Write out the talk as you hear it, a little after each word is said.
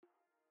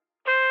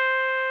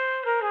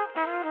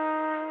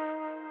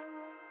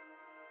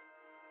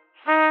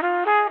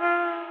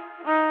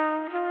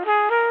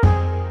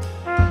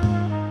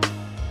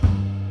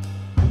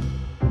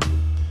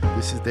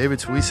This is David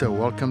Suissa.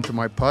 Welcome to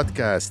my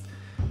podcast.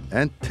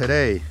 And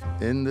today,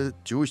 in the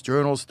Jewish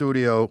Journal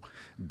studio,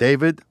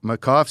 David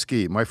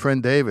Makovsky, my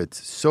friend David.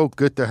 So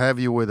good to have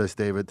you with us,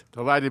 David.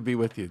 Delighted to be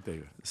with you,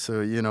 David.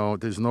 So,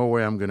 there's no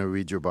way I'm going to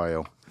read your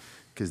bio,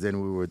 because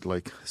then we would,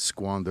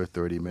 squander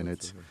 30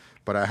 minutes.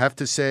 But I have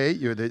to say,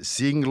 you're the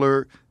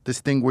Ziegler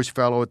Distinguished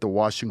Fellow at the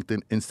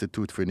Washington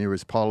Institute for Near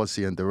East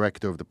Policy and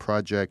Director of the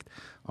Project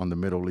on the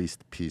Middle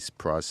East Peace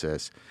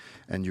Process.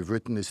 And you've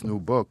written this new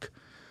book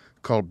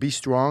called Be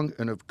Strong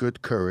and of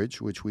Good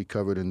Courage, which we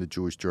covered in the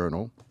Jewish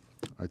Journal.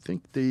 I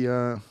think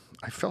I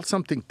felt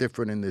something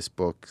different in this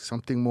book,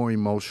 something more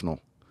emotional.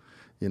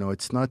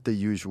 It's not the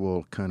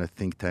usual kind of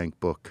think tank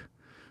book.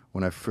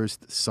 When I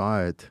first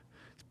saw it,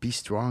 Be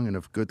Strong and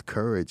of Good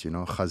Courage,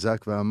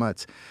 Chazak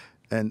v'amatz.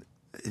 And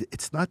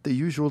it's not the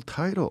usual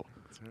title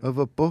of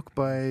a book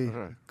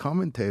by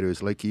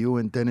commentators like you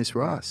and Dennis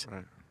Ross.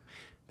 Right.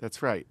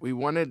 That's right. We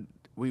wanted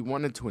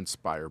to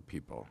inspire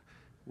people.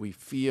 We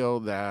feel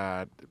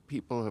that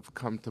people have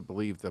come to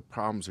believe the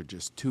problems are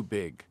just too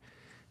big.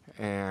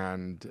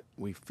 And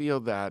we feel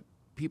that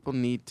people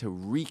need to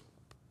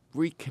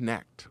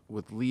reconnect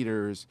with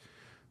leaders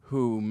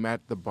who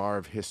met the bar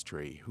of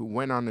history, who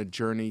went on a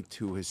journey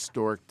to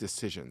historic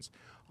decisions.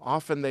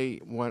 Often they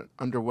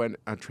underwent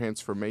a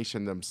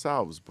transformation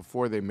themselves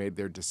before they made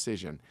their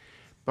decision.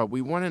 But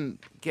we want to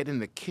get in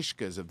the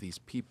kishkas of these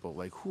people.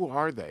 Like, who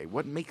are they?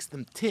 What makes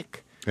them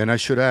tick? And I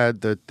should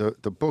add that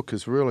the book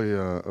is really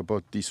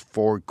about these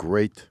four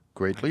great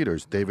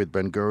leaders: David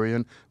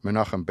Ben-Gurion,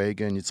 Menachem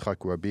Begin,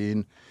 Yitzhak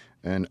Rabin,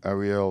 and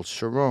Ariel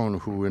Sharon,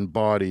 who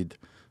embodied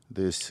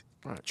this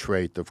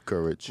trait of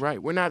courage. Right.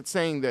 We're not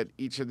saying that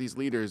each of these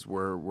leaders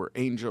were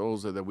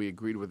angels or that we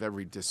agreed with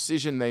every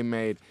decision they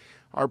made.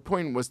 Our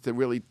point was to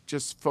really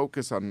just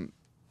focus on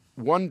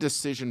one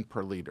decision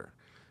per leader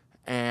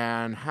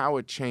and how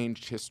it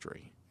changed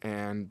history,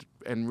 and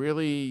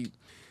really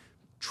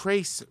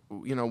trace,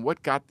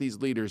 what got these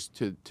leaders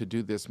to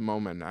do this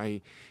moment. I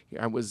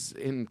was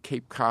in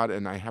Cape Cod,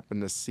 and I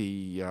happened to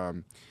see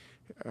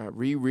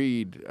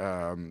reread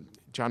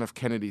John F.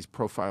 Kennedy's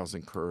Profiles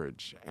in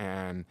Courage,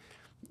 and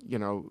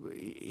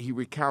he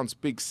recounts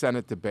big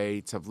Senate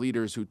debates of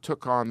leaders who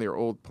took on their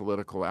old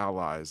political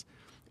allies.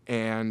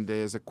 And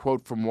there's a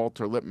quote from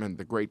Walter Lippmann,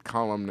 the great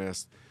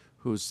columnist,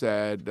 who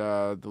said,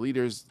 the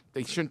leaders,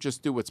 they shouldn't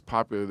just do what's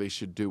popular, they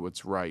should do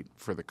what's right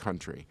for the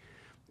country.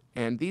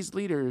 And these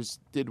leaders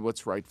did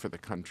what's right for the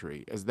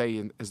country as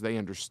they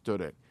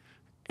understood it.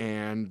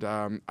 And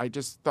I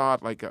just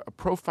thought, a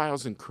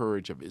Profiles in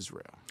Courage of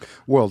Israel.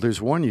 Well,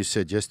 there's one you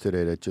said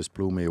yesterday that just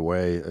blew me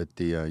away at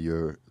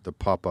the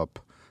pop-up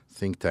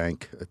think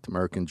tank at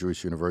American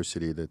Jewish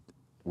University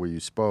where you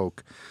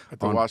spoke. At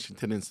the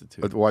Washington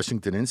Institute. At the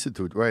Washington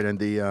Institute, right. And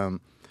the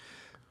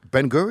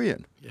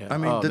Ben-Gurion. Yeah. I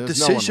mean, the there's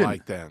decision. No one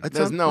like that. It's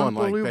there's no one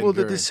like unbelievable.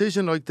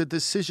 Ben-Gurion. The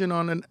decision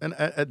on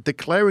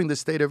declaring the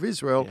state of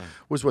Israel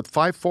was what,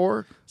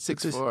 5-4?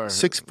 6-4.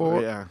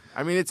 6-4. Yeah.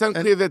 I mean, it's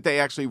unclear that they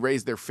actually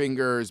raised their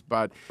fingers,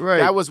 but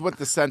that was what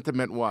the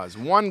sentiment was.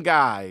 One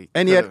guy.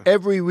 And he had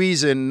every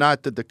reason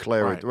not to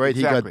declare it, right?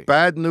 Exactly. He got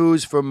bad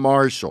news from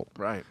Marshall.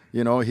 Right.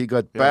 He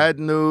got bad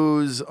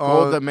news on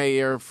Golda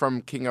Meir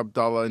from King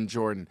Abdullah in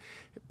Jordan.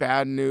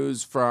 Bad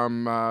news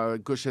from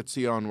Gush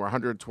Etzion, where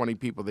 120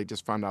 people, they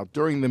just found out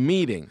during the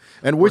meeting.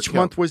 And which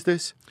month was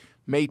this?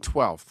 May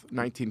 12th,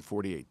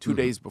 1948, 2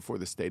 days before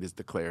the state is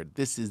declared.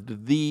 This is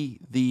the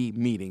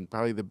meeting,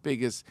 probably the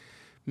biggest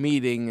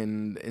meeting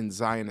in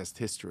Zionist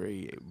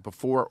history,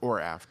 before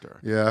or after.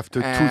 Yeah,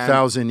 after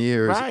 2,000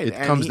 years, it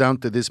comes down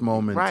to this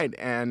moment. Right,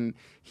 and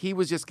he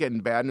was just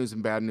getting bad news,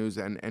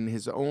 and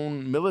his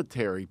own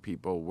military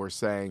people were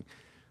saying,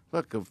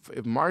 look,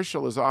 if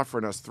Marshall is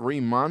offering us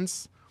 3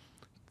 months,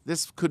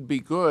 this could be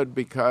good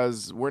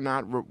because we're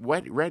not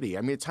ready.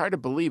 I mean, it's hard to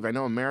believe. I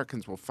know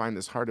Americans will find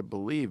this hard to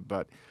believe,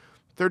 but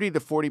 30 to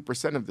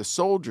 40% of the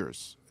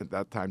soldiers at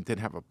that time did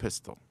have a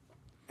pistol.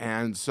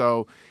 And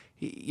so,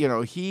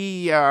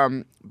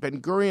 Ben-Gurion,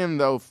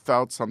 though,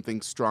 felt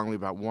something strongly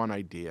about one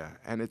idea.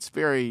 And it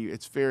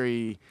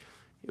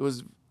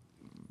was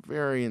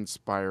very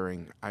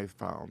inspiring, I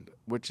found,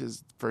 which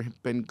is for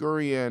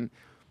Ben-Gurion,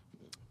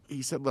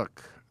 he said,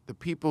 look, the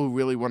people who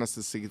really want us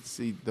to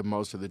succeed the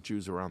most are the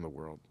Jews around the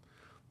world.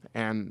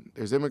 And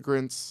there's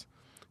immigrants,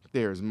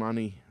 there's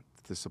money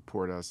to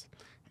support us,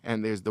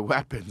 and there's the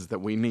weapons that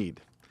we need,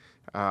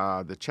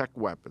 the Czech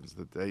weapons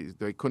that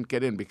they couldn't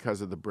get in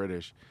because of the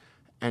British.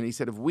 And he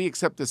said, if we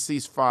accept the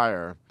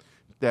ceasefire,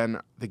 then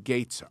the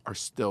gates are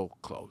still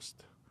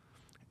closed.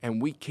 And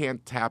we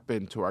can't tap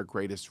into our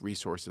greatest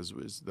resources,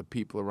 which is the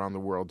people around the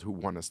world who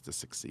want us to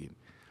succeed.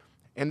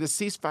 And the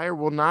ceasefire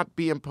will not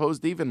be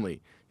imposed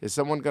evenly. Is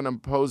someone going to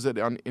impose it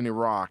in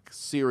Iraq,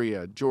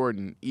 Syria,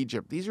 Jordan,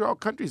 Egypt? These are all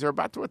countries that are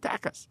about to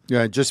attack us.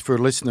 Yeah, just for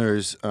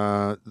listeners,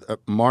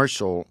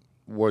 Marshall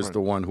was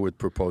the one who had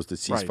proposed the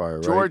ceasefire,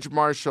 right? George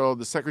Marshall,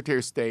 the Secretary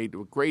of State,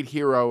 a great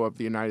hero of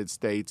the United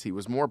States. He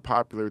was more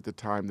popular at the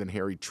time than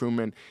Harry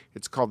Truman.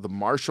 It's called the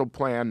Marshall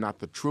Plan, not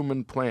the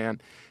Truman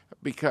Plan,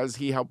 because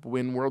he helped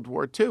win World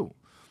War II.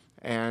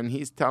 And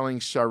he's telling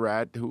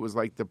Charette, who was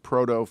like the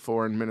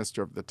proto-foreign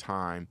minister of the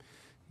time,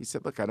 he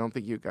said, look, I don't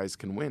think you guys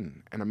can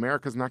win. And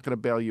America's not going to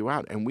bail you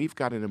out. And we've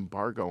got an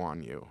embargo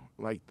on you,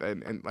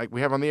 and like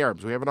we have on the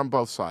Arabs. We have it on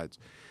both sides.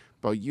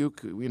 But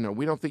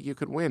we don't think you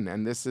could win.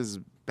 And this is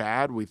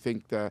bad. We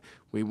think that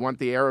we want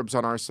the Arabs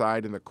on our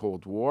side in the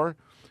Cold War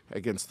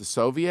against the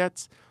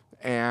Soviets.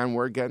 And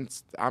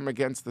I'm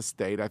against the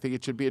state. I think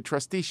it should be a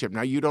trusteeship.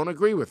 Now, you don't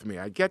agree with me.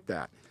 I get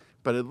that.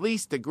 But at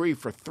least agree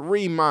for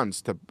 3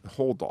 months to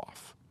hold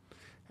off.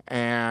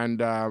 And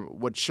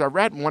what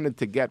Charette wanted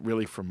to get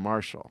really from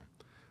Marshall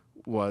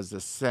was a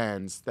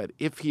sense that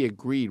if he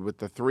agreed with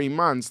the 3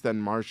 months,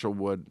 then Marshall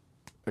would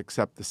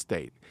accept the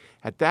state.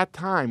 At that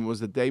time, it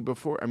was the day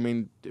before. I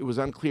mean, it was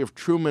unclear if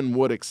Truman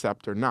would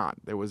accept or not.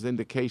 There was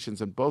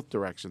indications in both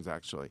directions,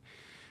 actually.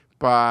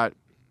 But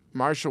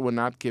Marshall would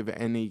not give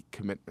any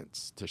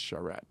commitments to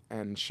Charette.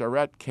 And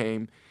Charette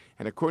came,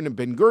 and according to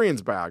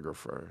Ben-Gurion's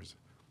biographers,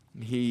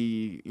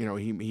 he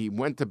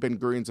went to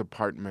Ben-Gurion's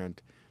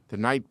apartment the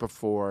night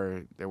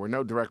before. There were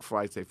no direct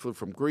flights. They flew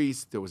from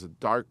Greece. There was a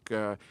dark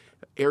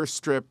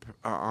airstrip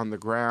on the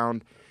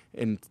ground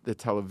in the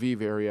Tel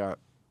Aviv area.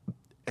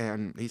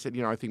 And he said,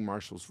 I think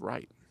Marshall's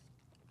right.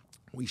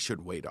 We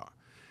should wait on.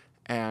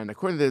 And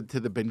according to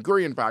the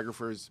Ben-Gurion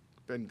biographers,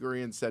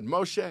 Ben-Gurion said,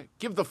 Moshe,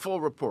 give the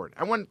full report.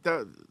 I want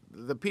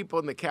the people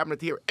in the cabinet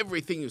to hear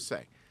everything you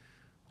say.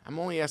 I'm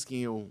only asking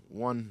you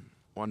one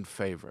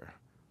favor.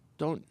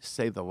 Don't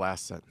say the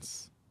last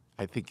sentence.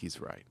 I think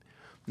he's right.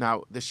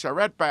 Now, the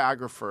Charette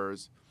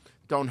biographers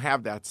don't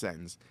have that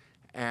sense.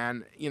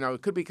 And,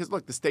 it could be because,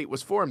 look, the state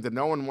was formed and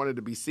no one wanted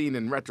to be seen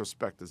in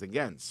retrospect as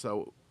against.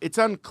 So it's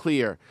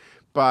unclear.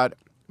 But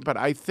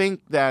I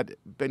think that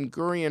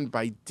Ben-Gurion,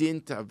 by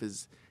dint of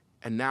his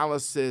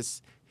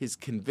analysis, his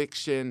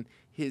conviction,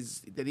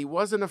 that he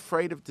wasn't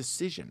afraid of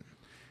decision,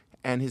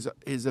 and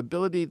his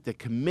ability to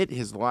commit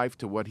his life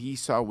to what he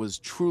saw was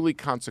truly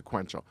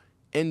consequential,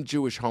 end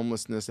Jewish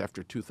homelessness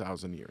after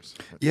 2,000 years.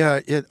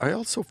 Yeah, I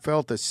also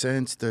felt a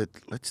sense that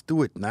let's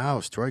do it now,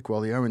 strike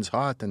while the iron's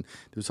hot. And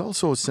there's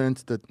also a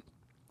sense that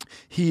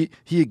he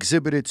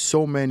exhibited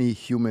so many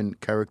human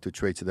character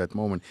traits at that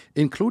moment,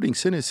 including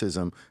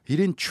cynicism. He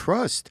didn't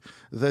trust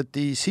that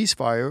the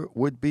ceasefire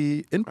would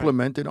be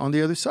implemented on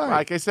the other side.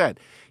 Like I said,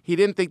 he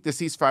didn't think the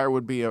ceasefire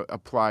would be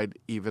applied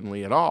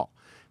evenly at all.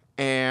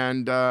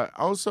 And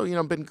also,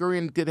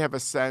 Ben-Gurion did have a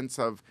sense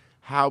of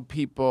how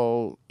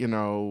people,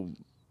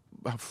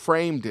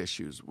 framed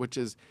issues, which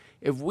is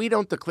if we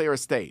don't declare a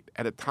state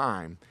at a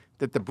time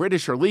that the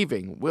British are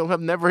leaving, we'll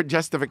have never a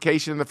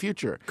justification in the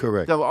future.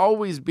 Correct. There'll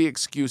always be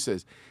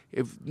excuses.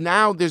 If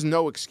now there's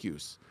no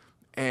excuse.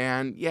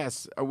 And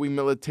yes, are we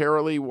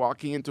militarily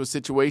walking into a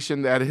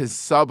situation that is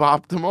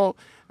suboptimal?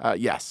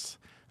 Yes.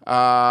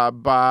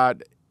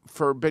 But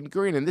for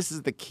Ben-Gurion, and this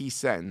is the key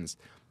sentence,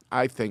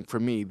 I think, for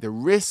me, the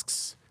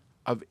risks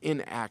of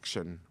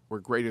inaction were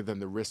greater than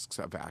the risks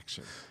of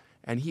action.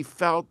 And he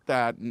felt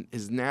that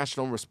his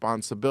national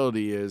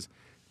responsibility is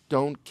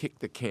don't kick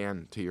the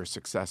can to your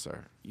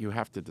successor. You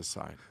have to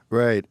decide.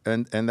 Right,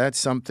 and that's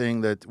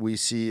something that we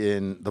see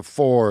in the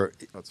four,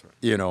 That's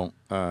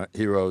right.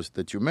 heroes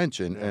that you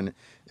mentioned, Yeah. and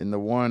in the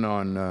one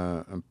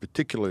I'm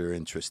particularly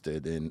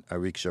interested in,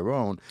 Arik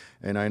Sharon,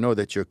 and I know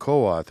that your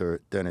co-author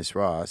Dennis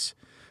Ross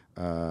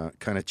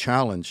kind of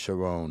challenged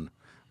Sharon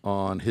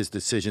on his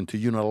decision to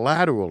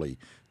unilaterally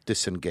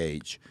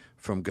disengage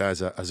from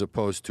Gaza as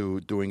opposed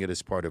to doing it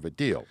as part of a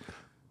deal.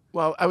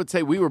 Well, I would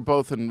say we were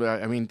both in.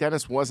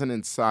 Dennis wasn't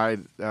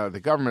inside the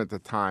government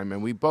at the time,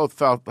 and we both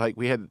felt like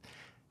we had.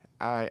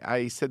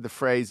 I said the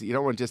phrase, "You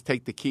don't want to just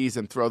take the keys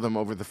and throw them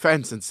over the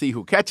fence and see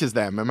who catches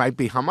them." It might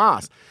be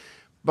Hamas,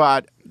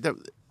 but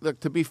look.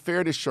 To be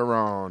fair to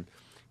Sharon,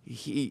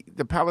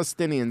 the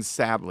Palestinians,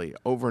 sadly,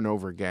 over and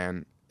over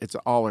again, it's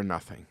all or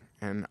nothing,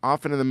 and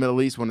often in the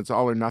Middle East, when it's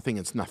all or nothing,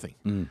 it's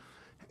nothing.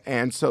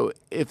 And so,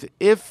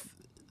 if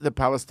the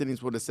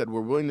Palestinians would have said,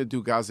 we're willing to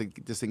do Gaza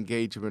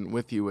disengagement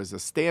with you as a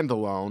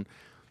standalone,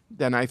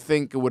 then I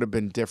think it would have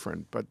been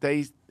different. But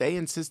they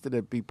insisted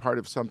it be part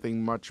of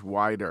something much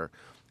wider.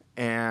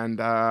 And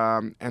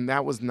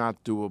that was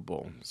not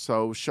doable.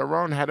 So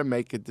Sharon had to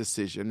make a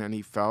decision, and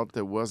he felt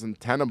it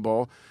wasn't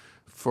tenable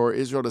for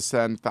Israel to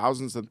send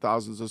thousands and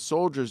thousands of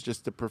soldiers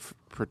just to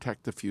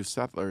protect a few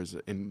settlers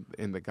in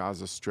the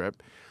Gaza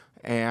Strip.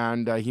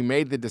 And he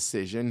made the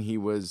decision. He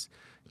was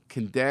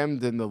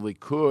condemned in the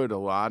Likud a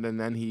lot, and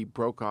then he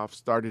broke off,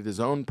 started his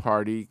own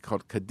party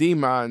called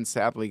Kadima, and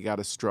sadly got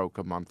a stroke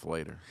a month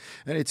later.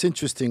 And it's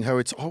interesting how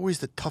it's always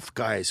the tough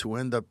guys who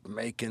end up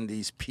making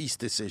these peace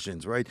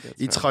decisions, right?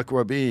 Yitzhak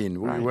Rabin,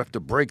 who have to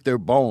break their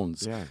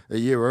bones a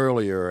year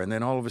earlier, and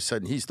then all of a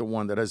sudden he's the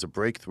one that has a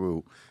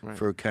breakthrough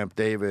for Camp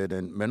David.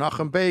 And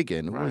Menachem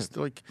Begin, who was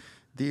like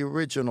the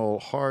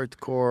original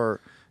hardcore,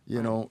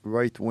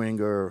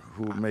 right-winger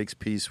who makes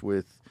peace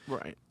with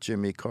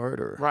Jimmy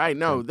Carter. Right.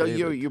 No,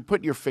 you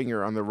put your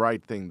finger on the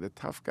right thing. The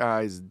tough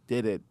guys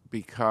did it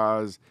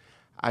because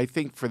I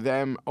think for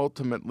them,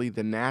 ultimately,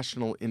 the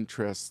national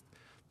interest,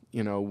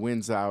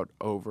 wins out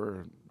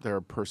over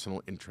their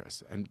personal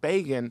interests. And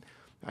Begin,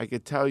 I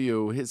could tell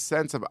you his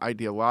sense of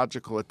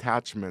ideological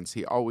attachments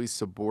he always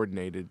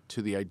subordinated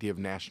to the idea of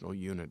national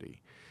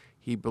unity.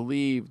 He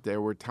believed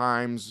there were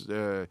times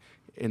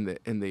in the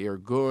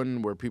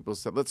Irgun where people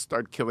said, let's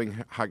start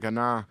killing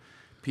Haganah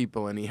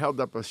people, and he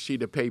held up a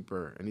sheet of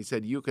paper and he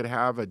said, you could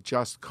have a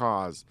just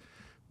cause,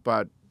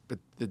 but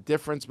the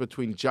difference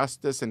between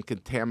justice and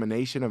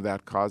contamination of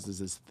that cause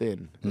is as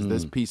thin as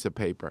this piece of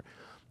paper.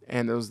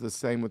 And it was the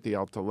same with the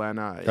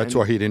Altalena. That's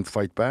why he didn't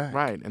fight back.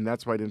 Right, and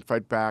that's why he didn't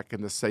fight back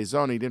in the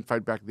Saison. He didn't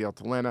fight back the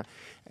Altalena.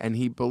 And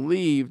he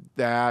believed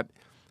that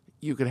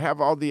you could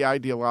have all the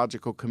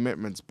ideological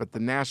commitments, but the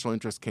national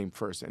interest came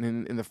first. And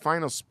in the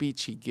final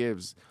speech he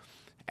gives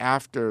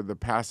after the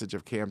passage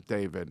of Camp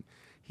David,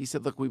 he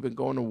said, look, we've been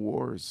going to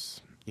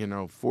wars,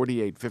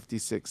 48,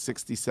 56,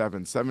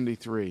 67,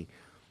 73.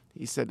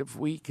 He said, if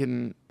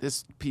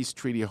this peace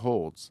treaty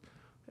holds,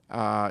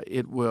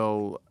 it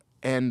will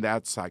end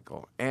that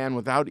cycle. And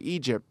without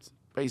Egypt,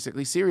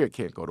 basically Syria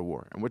can't go to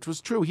war, and which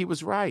was true. He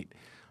was right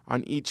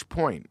on each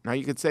point. Now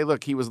you could say,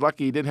 look, he was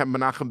lucky he didn't have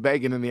Menachem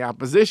Begin in the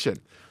opposition.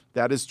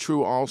 That is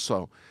true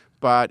also.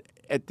 But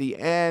at the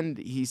end,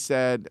 he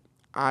said,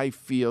 I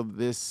feel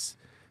this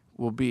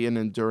will be an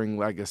enduring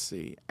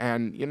legacy.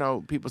 And,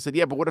 people said,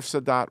 yeah, but what if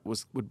Sadat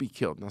would be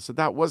killed? Now,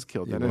 Sadat was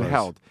killed and it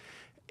held.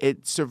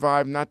 It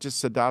survived not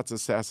just Sadat's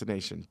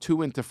assassination, 2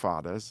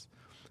 intifadas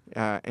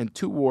and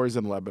 2 wars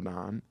in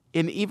Lebanon,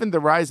 and even the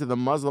rise of the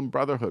Muslim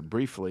Brotherhood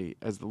briefly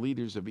as the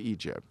leaders of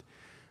Egypt.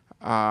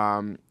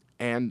 And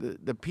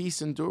the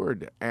peace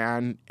endured,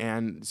 and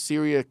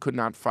Syria could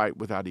not fight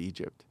without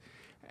Egypt.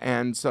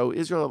 And so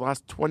Israel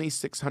lost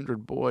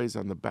 2,600 boys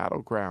on the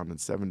battleground in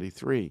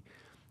 73.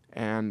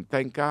 And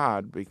thank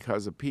God,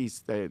 because of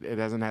peace, it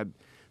hasn't had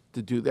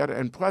to do that.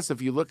 And plus,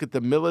 if you look at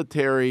the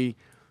military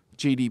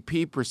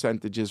GDP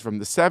percentages from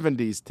the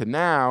 70s to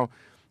now,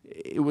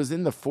 it was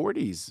in the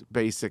 40s,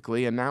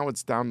 basically, and now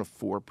it's down to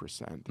 4%.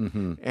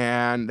 Mm-hmm.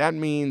 And that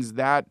means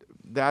that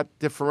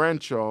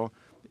differential,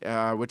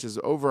 which is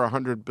over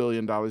 $100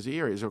 billion a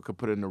year, Israel could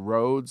put into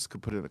roads,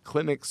 could put into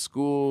clinics,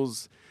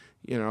 schools,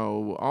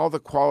 all the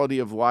quality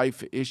of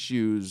life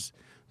issues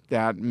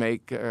that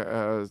make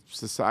a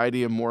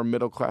society a more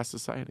middle-class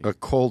society. A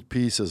cold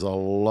peace is a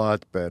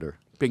lot better.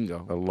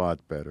 Bingo. A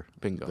lot better.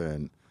 Bingo.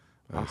 Than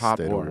a hot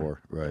state war. Of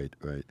war. Right.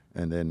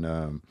 And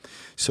then,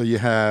 so you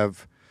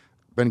have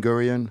Ben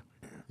Gurion,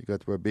 you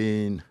got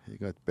Rabin, you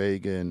got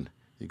Begin,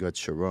 you got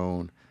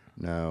Sharon.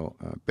 Now,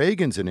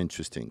 Begin's an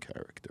interesting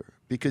character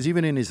because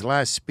even in his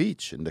last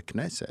speech in the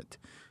Knesset,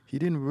 he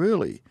didn't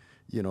really,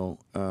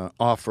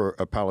 offer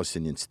a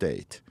Palestinian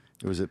state.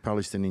 It was a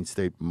Palestinian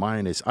state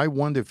minus. I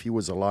wonder if he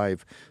was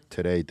alive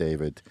today,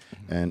 David,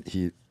 and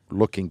he,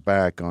 looking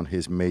back on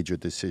his major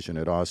decision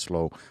at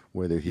Oslo,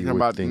 whether he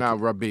would think... Now,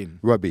 Rabin.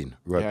 Rabin.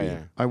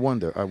 Yeah. I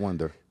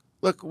wonder.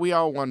 Look, we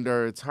all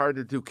wonder. It's hard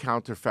to do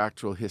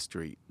counterfactual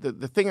history.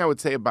 The thing I would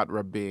say about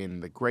Rabin,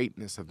 the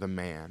greatness of the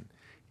man,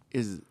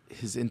 is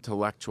his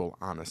intellectual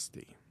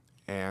honesty.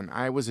 And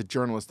I was a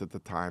journalist at the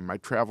time. I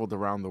traveled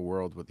around the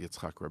world with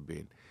Yitzhak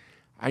Rabin.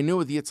 I knew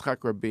with Yitzhak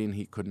Rabin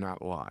he could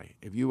not lie.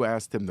 If you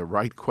asked him the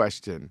right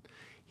question,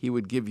 he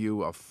would give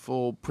you a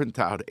full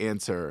printout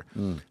answer.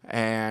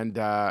 And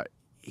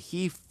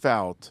he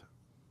felt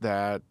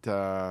that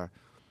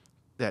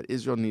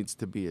Israel needs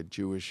to be a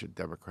Jewish and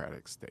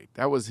democratic state.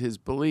 That was his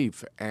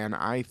belief. And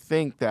I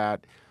think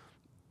that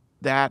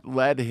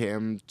led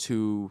him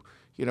to,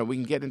 we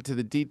can get into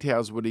the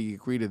details, would he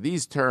agree to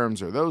these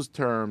terms or those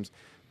terms,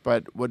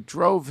 but what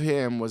drove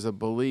him was a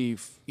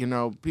belief,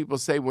 people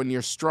say when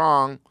you're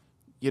strong,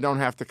 you don't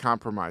have to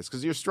compromise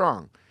because you're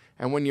strong.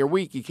 And when you're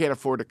weak, you can't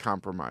afford to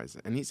compromise.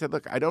 And he said,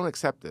 look, I don't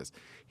accept this.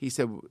 He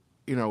said,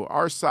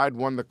 our side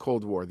won the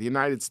Cold War. The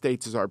United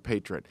States is our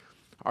patron.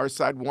 Our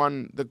side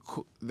won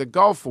the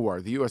Gulf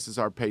War. The U.S. is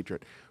our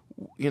patron.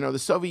 The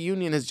Soviet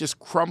Union has just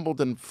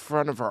crumbled in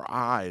front of our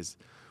eyes.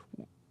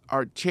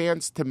 Our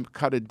chance to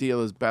cut a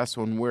deal is best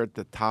when we're at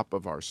the top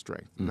of our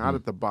strength, not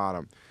at the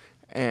bottom.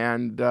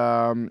 And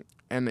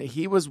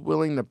he was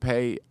willing to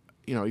pay,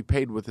 he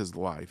paid with his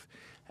life.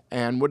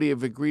 And would he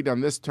have agreed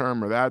on this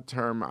term or that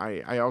term?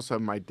 I also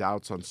have my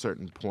doubts on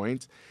certain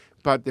points.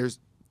 But there's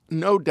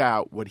no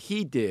doubt what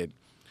he did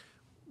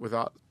with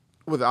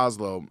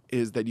Oslo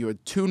is that you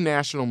had 2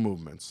 national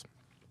movements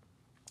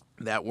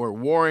that were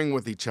warring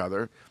with each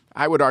other.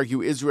 I would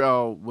argue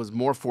Israel was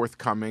more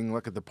forthcoming.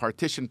 Look at the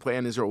partition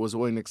plan Israel was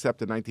willing to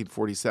accept in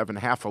 1947,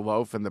 half a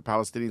loaf, and the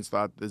Palestinians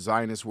thought the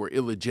Zionists were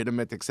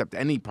illegitimate to accept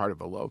any part of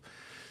a loaf.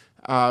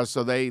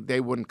 So they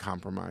wouldn't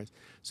compromise.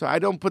 So I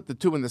don't put the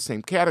 2 in the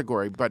same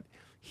category, but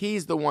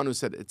he's the one who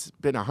said it's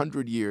been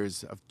 100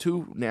 years of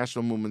 2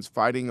 national movements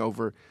fighting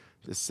over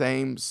the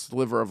same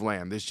sliver of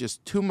land. There's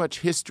just too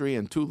much history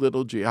and too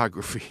little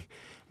geography.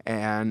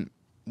 And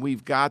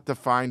we've got to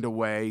find a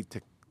way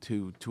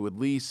to at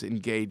least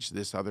engage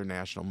this other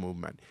national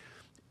movement.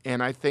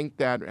 And I think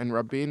that, and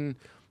Rabin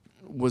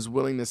was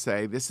willing to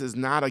say, this is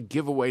not a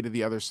giveaway to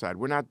the other side.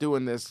 We're not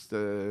doing this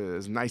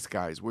as nice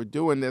guys. We're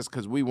doing this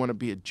because we want to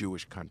be a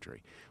Jewish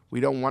country. We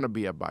don't want to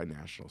be a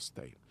binational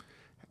state.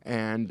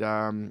 And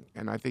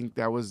I think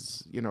that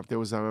was, if there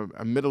was a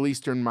Middle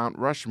Eastern Mount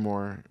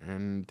Rushmore,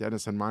 and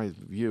Dennis, in my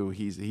view,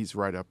 he's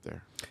right up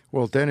there.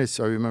 Well, Dennis,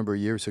 I remember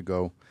years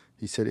ago,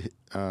 he said,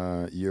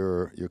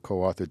 your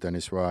co-author,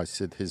 Dennis Ross,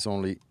 said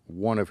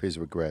one of his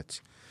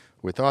regrets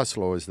with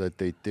Oslo is that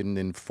they didn't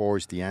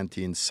enforce the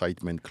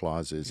anti-incitement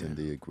clauses in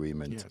the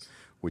agreement,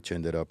 which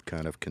ended up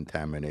kind of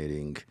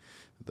contaminating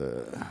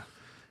the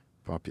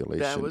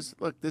population.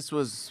 This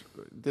was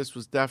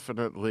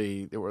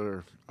definitely, there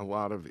were a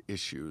lot of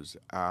issues.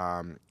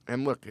 And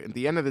look, at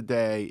the end of the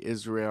day,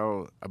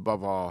 Israel,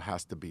 above all,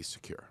 has to be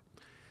secure.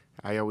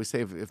 I always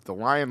say if the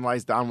lion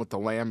lies down with the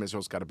lamb,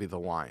 Israel's got to be the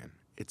lion.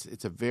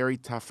 It's a very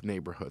tough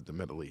neighborhood, the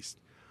Middle East.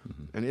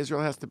 And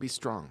Israel has to be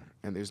strong.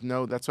 And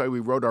that's why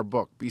we wrote our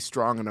book, Be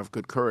Strong and of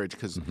Good Courage,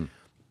 because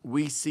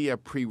we see a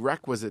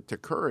prerequisite to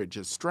courage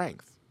as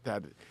strength,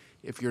 that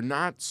if you're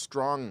not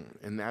strong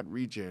in that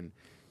region,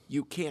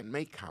 you can't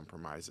make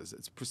compromises.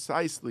 It's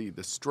precisely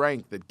the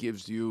strength that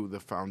gives you the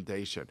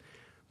foundation.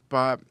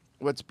 But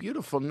what's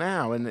beautiful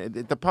now, and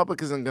the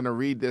public isn't going to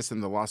read this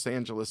in the Los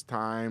Angeles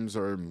Times,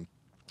 or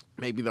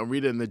maybe they'll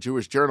read it in the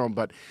Jewish Journal,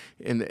 but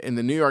in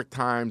the New York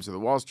Times or the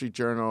Wall Street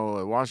Journal or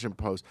the Washington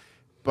Post,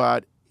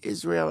 but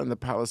Israel and the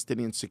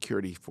Palestinian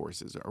security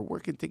forces are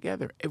working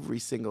together every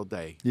single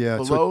day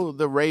below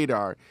the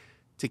radar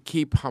to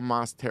keep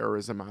Hamas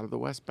terrorism out of the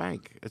West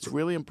Bank. It's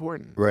really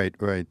important. Right.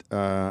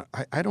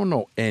 I don't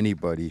know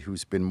anybody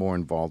who's been more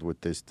involved with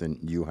this than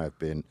you have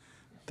been,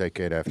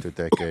 decade after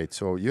decade.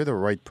 So you're the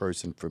right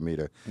person for me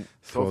to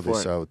throw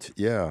this out.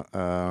 Yeah.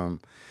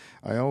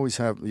 I always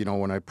have,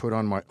 when I put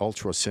on my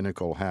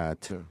ultra-cynical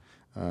hat,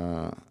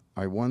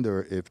 I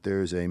wonder if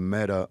there's a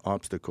meta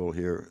obstacle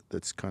here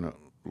that's kind of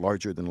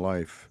larger than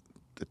life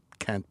that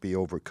can't be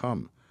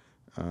overcome,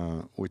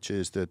 which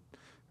is that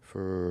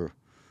for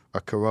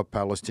a corrupt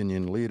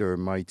Palestinian leader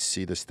might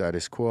see the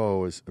status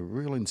quo as a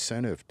real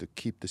incentive to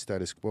keep the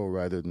status quo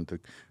rather than to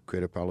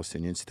create a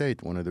Palestinian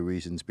state. One of the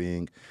reasons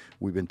being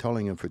we've been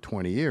telling him for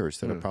 20 years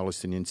that a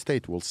Palestinian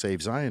state will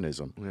save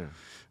Zionism. Yeah.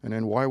 And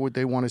then why would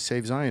they want to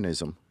save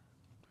Zionism?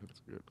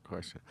 That's a good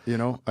question.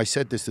 I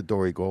said this to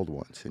Dory Gold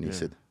once, and he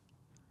said,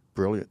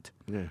 brilliant.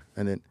 Yeah.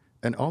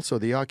 And also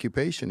the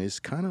occupation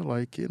is kind of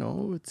like,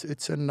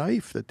 it's a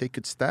knife that they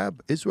could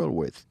stab Israel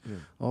with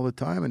all the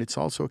time. And it's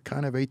also a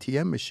kind of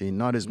ATM machine,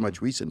 not as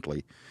much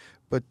recently.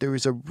 But there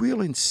is a real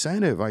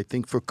incentive, I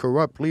think, for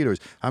corrupt leaders.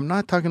 I'm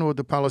not talking about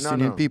the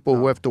Palestinian people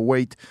who have to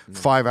wait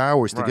 5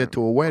 hours to get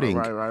to a wedding.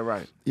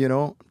 Right.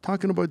 I'm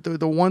talking about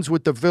the ones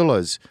with the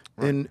villas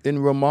in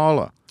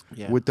Ramallah.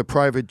 Yeah. With the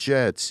private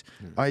jets.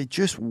 I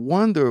just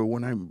wonder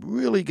when I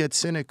really get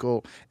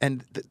cynical.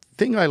 And the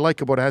thing I like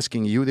about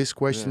asking you this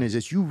question is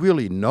that you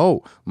really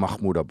know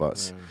Mahmoud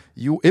Abbas.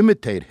 You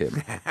imitate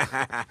him.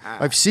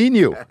 I've seen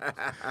you.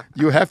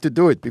 You have to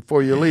do it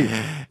before you leave.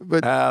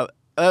 But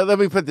let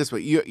me put it this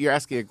way. You're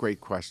asking a great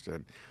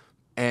question.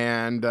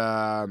 And,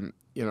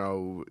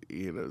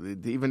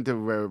 even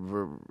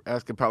to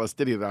ask a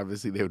Palestinian,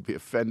 obviously they would be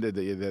offended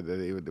that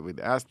they would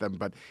ask them.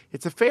 But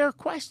it's a fair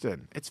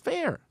question. It's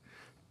fair.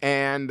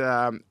 And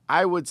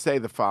I would say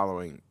the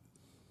following,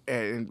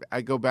 and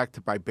I go back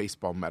to my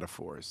baseball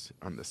metaphors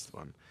on this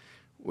one,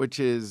 which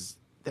is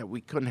that we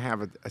couldn't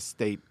have a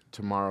state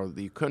tomorrow.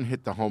 That you couldn't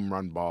hit the home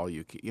run ball.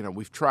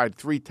 We've tried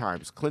 3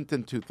 times.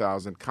 Clinton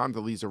 2000,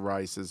 Condoleezza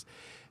Rice's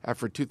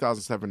effort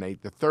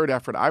 2007-8. The third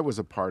effort I was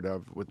a part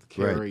of with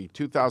Kerry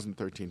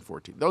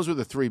 2013-14. Those were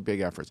the 3 big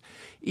efforts.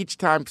 Each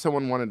time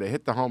someone wanted to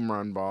hit the home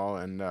run ball,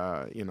 and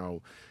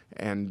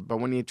but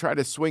when you try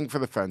to swing for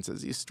the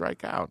fences, you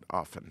strike out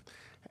often.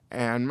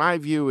 And my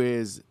view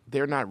is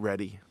they're not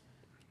ready,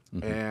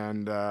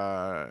 and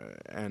I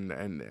don't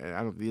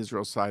think the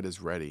Israel side is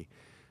ready.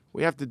 What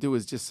we have to do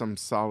is just some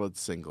solid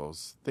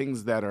singles,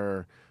 things that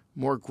are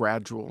more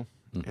gradual,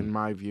 in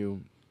my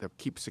view, that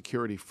keep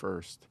security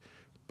first,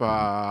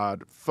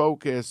 but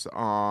focus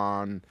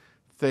on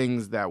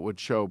things that would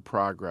show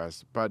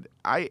progress. But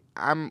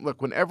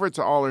look, whenever it's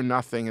all or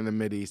nothing in the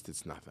Mideast,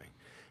 it's nothing.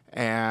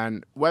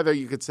 And whether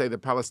you could say the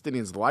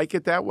Palestinians like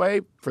it that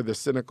way for the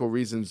cynical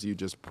reasons you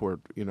just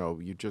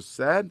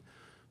said,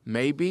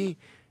 maybe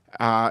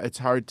it's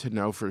hard to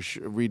know for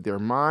sure, read their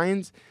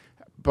minds.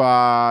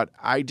 But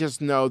I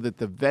just know that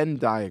the Venn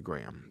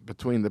diagram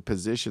between the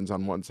positions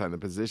on one side and the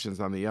positions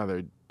on the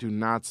other do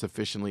not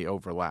sufficiently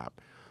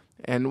overlap.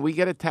 And we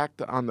get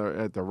attacked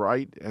at the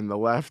right and the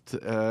left,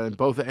 in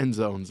both end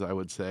zones, I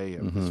would say,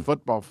 of this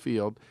football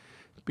field.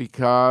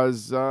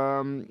 Because we are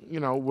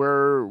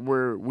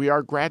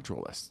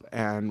gradualists,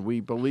 and we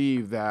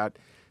believe that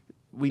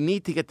we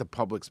need to get the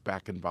publics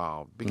back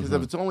involved. Because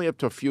if it's only up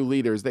to a few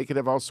leaders, they could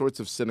have all sorts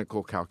of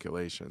cynical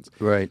calculations.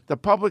 Right. The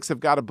publics have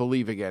got to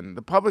believe again.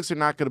 The publics are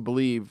not going to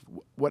believe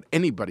what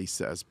anybody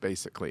says,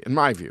 basically, in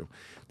my view.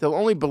 They'll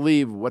only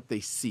believe what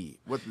they see,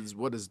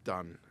 what is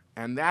done.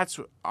 And that's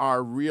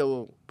our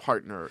real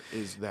partner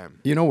is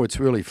them. You know what's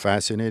really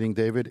fascinating,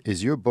 David,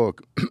 is your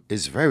book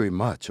is very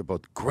much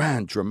about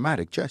grand,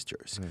 dramatic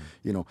gestures.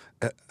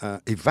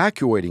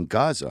 Evacuating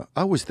Gaza.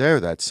 I was there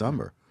that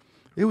summer.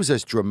 It was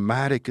as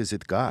dramatic as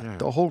it got.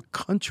 The whole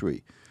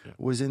country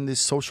was in this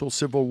social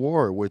civil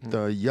war with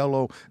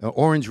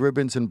orange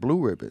ribbons and blue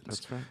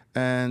ribbons. That's right.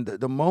 And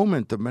the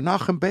moment of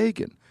Menachem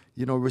Begin,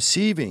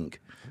 receiving,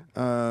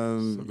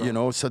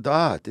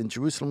 Sadat in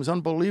Jerusalem was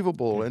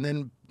unbelievable. And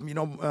then,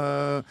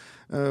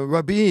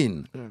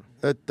 Rabin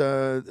at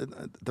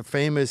the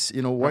famous,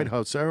 White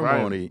House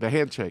ceremony. Right. The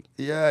handshake.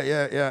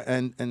 Yeah.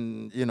 And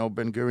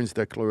Ben-Gurion's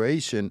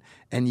declaration.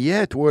 And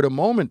yet we're at a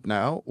moment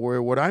now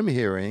where what I'm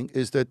hearing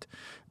is that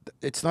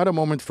it's not a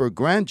moment for a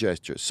grand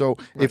gesture. So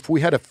if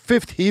we had a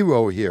fifth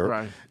hero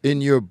here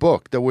in your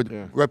book that would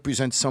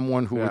represent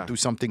someone who would do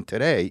something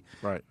today,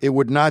 it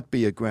would not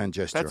be a grand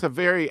gesture. That's a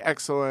very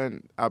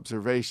excellent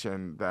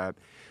observation that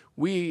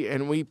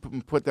we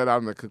put that out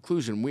in the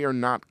conclusion. We are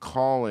not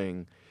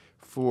calling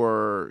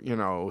for,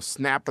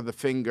 snap of the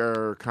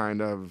finger kind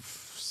of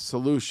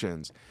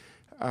solutions.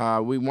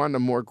 We want a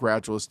more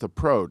gradualist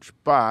approach.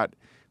 But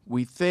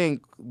we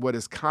think what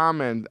is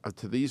common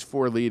to these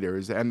four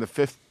leaders and the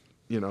fifth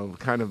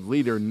kind of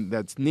leader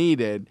that's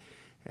needed,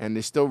 and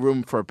there's still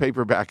room for a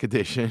paperback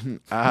edition,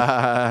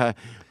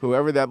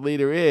 whoever that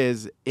leader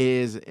is,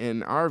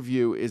 in our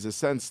view, is a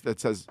sense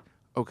that says,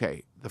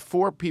 okay, the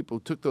four people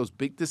who took those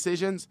big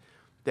decisions,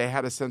 they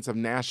had a sense of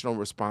national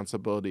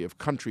responsibility, of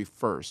country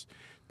first,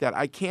 that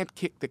I can't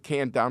kick the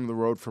can down the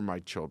road for my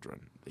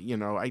children.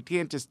 I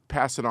can't just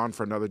pass it on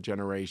for another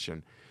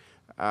generation.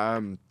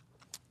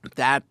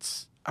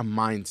 That's a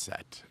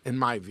mindset, in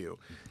my view.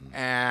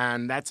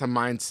 And that's a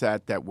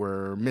mindset that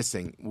we're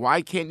missing.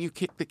 Why can't you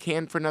kick the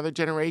can for another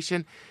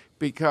generation?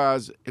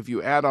 Because if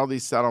you add all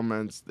these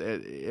settlements,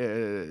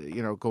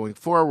 going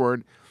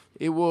forward,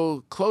 it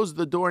will close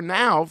the door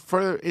now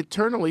for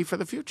eternally for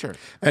the future.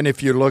 And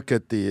if you look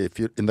at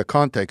in the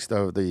context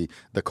of the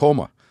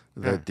coma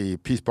that the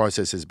peace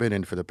process has been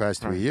in for the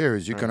past 3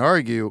 years, you can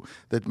argue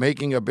that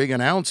making a big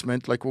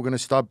announcement, like we're going to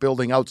stop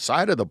building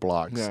outside of the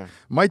blocks,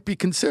 might be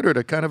considered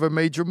a kind of a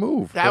major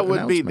move.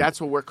 That's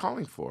what we're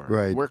calling for.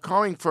 Right. We're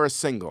calling for a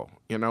single.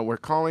 We're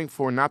calling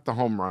for not the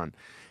home run.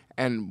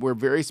 And we're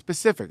very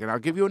specific. And I'll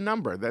give you a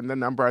number. Then the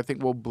number I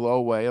think will blow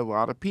away a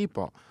lot of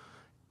people.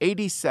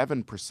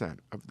 87%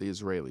 of the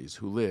Israelis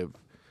who live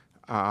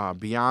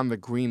beyond the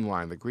Green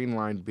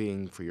Line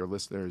being, for your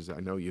listeners, I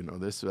know you know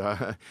this,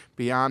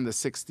 beyond the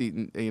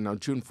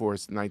June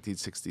 4th,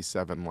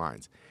 1967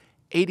 lines.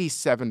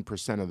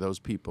 87% of those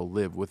people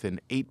live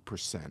within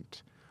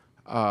 8%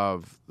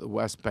 of the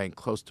West Bank,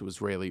 close to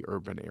Israeli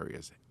urban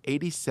areas.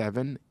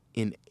 87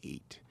 in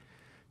 8.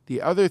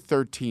 The other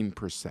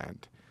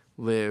 13%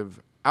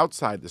 live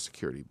outside the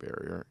security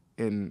barrier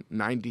in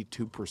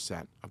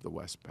 92% of the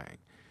West Bank.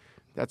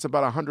 That's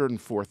about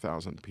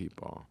 104,000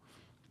 people.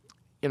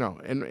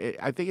 And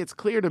I think it's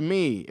clear to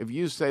me if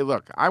you say,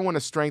 look, I want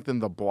to strengthen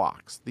the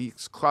blocks,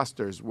 these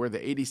clusters where the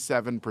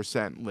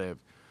 87% live.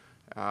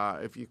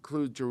 If you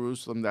include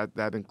Jerusalem,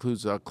 that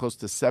includes close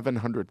to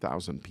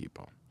 700,000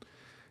 people,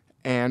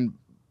 and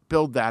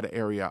build that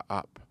area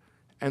up.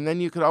 And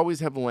then you could always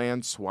have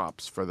land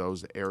swaps for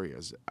those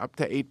areas. Up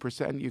to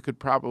 8%, you could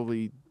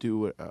probably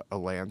do a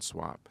land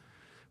swap.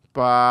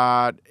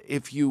 But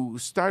if you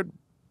start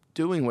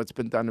doing what's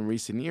been done in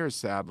recent years,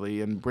 sadly,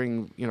 and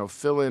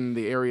fill in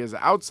the areas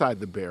outside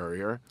the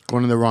barrier,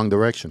 going in the wrong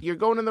direction. You're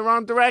going in the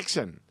wrong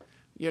direction.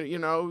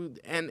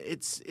 And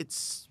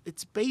it's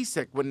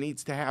basic what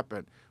needs to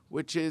happen,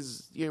 which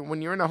is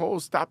when you're in a hole,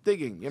 stop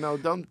digging.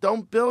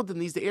 Don't build in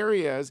these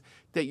areas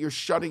that you're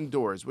shutting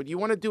doors. What you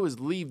want to do is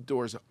leave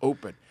doors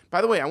open.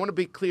 By the way, I want to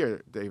be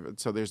clear, David,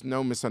 so there's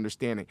no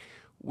misunderstanding.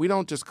 We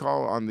don't just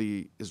call on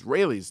the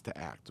Israelis to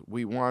act.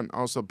 We want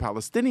also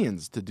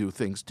Palestinians to do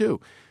things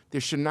too. There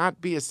should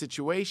not be a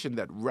situation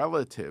that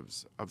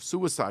relatives of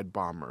suicide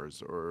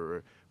bombers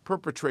or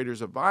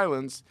perpetrators of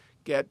violence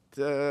get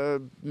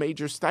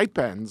major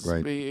stipends,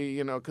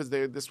 because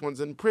this one's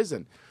in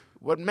prison.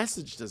 What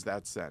message does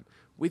that send?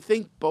 We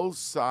think both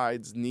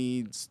sides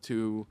needs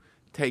to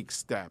take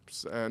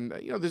steps, and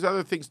there's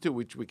other things too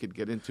which we could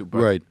get into.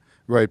 But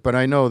Right. But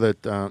I know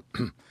that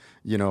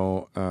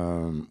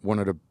one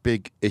of the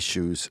big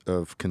issues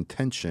of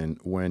contention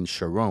when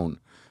Sharon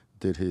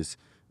did his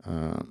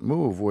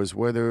move was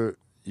whether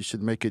you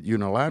should make it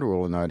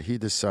unilateral or not. He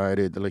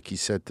decided, like he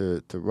said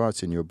to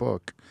Ross in your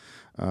book,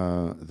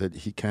 that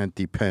he can't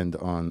depend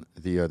on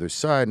the other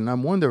side. And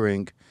I'm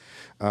wondering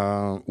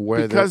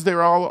whether... Because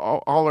they're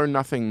all or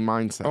nothing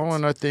mindsets. All or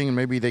nothing,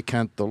 maybe they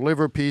can't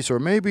deliver peace, or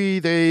maybe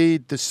they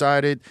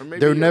decided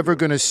they're never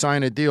going to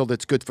sign a deal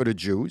that's good for the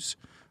Jews.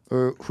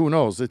 Or who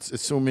knows? It's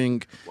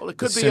assuming it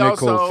could be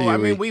cynical also, theory. I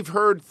mean, we've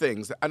heard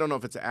things. I don't know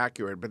if it's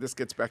accurate, but this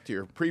gets back to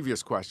your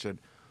previous question,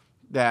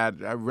 that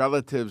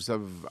relatives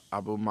of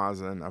Abu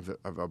Mazen,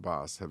 of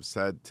Abbas, have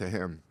said to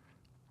him,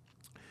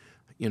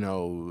 I don't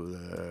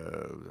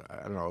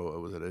know,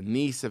 was it a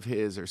niece of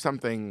his or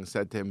something,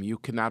 said to him, you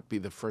cannot be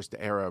the first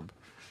Arab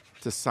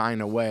to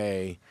sign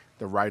away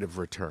the right of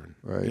return.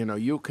 Right.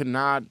 You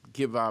cannot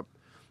give up,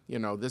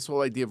 this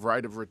whole idea of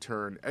right of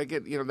return.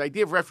 Again, the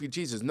idea of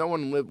refugees is no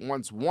one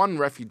wants one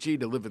refugee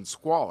to live in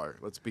squalor.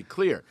 Let's be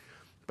clear.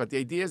 But the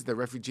idea is that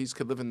refugees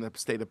could live in the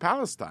state of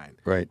Palestine.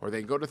 Right. Or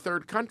they can go to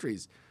third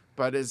countries.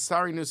 But as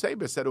Sari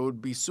Nusseibeh said, it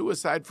would be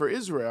suicide for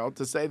Israel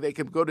to say they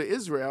could go to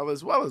Israel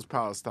as well as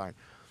Palestine.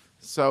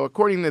 So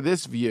according to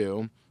this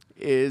view,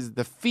 is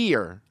the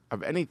fear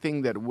of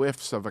anything that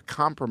whiffs of a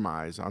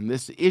compromise on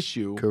this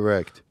issue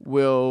Correct.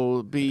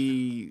 will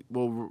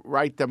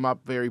write them up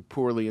very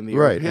poorly in the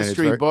Right,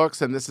 history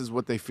books, and this is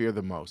what they fear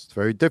the most. It's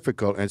very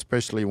difficult, and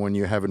especially when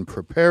you haven't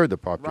prepared the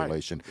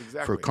population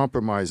exactly. for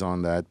compromise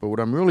on that. But what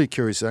I'm really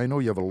curious, I know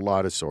you have a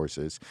lot of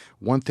sources.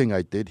 One thing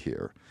I did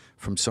hear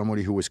from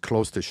somebody who was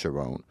close to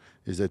Sharon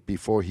is that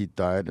before he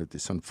died of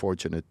this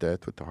unfortunate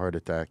death with the heart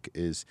attack,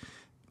 is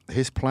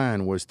his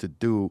plan was to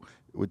do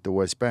with the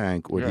West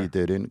Bank what he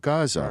did in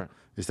Gaza. Right.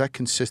 Is that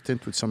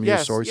consistent with some of your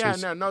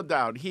sources? Yeah, no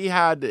doubt. He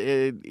had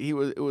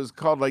it was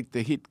called like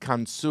the Hit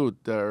Kansut,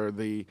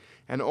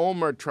 and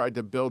Olmert tried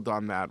to build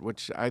on that,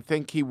 which I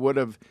think he would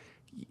have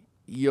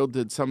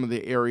yielded some of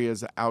the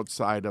areas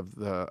outside of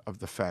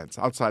the fence,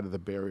 outside of the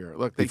barrier.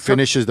 Look, he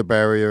finishes the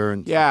barrier,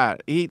 and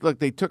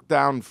they took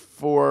down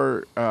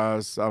 4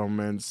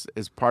 settlements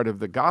as part of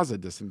the Gaza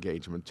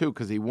disengagement too,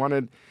 because he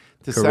wanted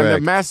to send a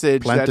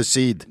message, plant the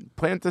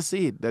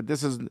seed that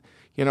this is.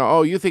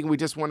 You think we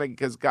just want to,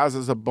 because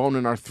Gaza's a bone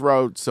in our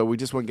throat, so we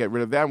just want to get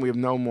rid of them. We have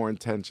no more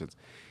intentions.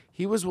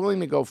 He was willing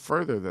to go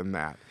further than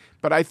that.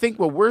 But I think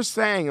what we're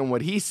saying and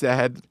what he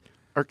said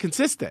are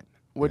consistent,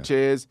 which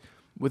is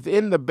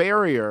within the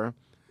barrier,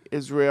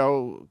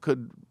 Israel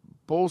could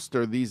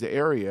bolster these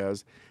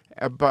areas.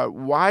 But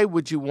why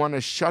would you want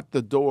to shut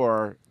the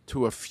door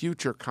to a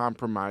future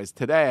compromise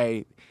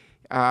today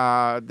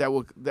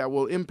that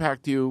will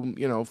impact you,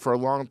 for a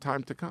long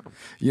time to come?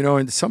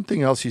 And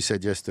something else you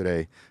said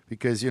yesterday,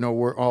 because,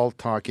 we're all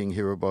talking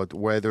here about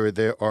whether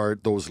there are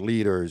those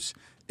leaders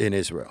in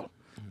Israel,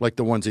 like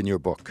the ones in your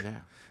book.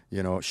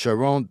 Yeah.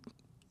 Sharon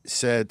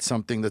said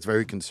something that's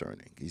very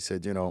concerning. He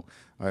said,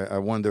 I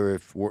wonder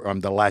if I'm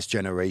the last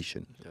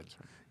generation. That's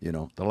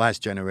right. The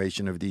last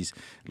generation of these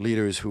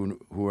leaders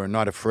who are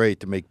not afraid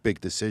to make big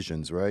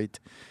decisions, right?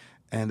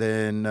 And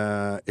then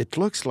it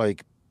looks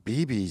like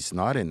Bibi's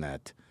not in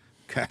that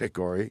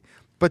category,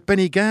 but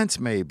Benny Gantz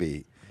may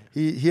be.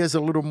 He has a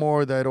little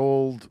more of that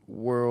old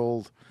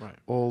world,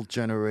 old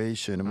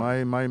generation.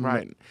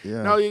 Right.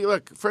 Yeah. No,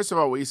 look, first of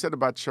all, what you said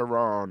about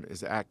Sharon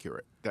is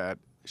accurate. That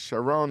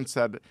Sharon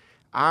said,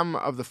 I'm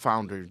of the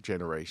founder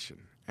generation,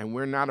 and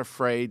we're not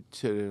afraid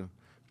to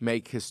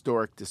make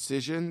historic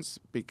decisions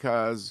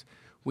because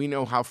we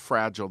know how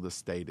fragile the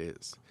state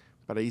is.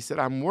 But he said,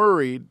 I'm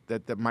worried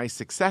that my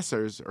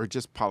successors are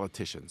just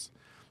politicians,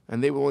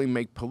 and they will only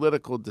make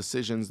political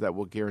decisions that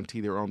will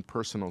guarantee their own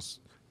personal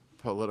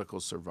political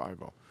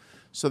survival.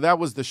 So that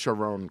was the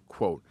Sharon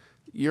quote.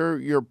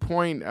 Your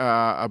point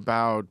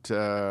about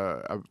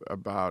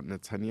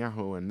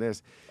Netanyahu and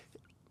this,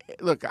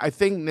 look, I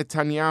think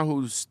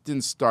Netanyahu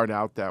didn't start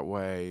out that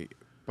way,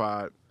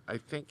 but I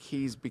think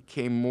he's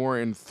became more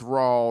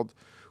enthralled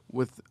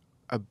with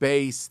a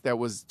base that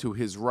was to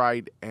his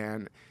right,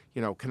 and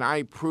can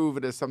I prove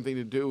it as something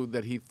to do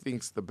that he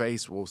thinks the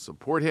base will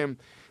support him?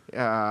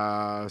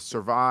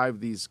 Survive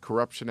these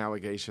corruption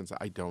allegations?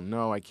 I don't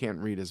know. I can't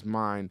read his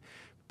mind,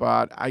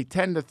 but I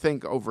tend to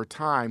think over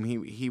time he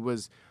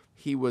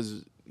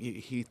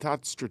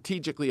thought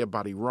strategically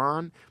about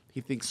Iran. He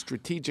thinks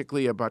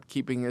strategically about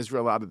keeping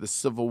Israel out of the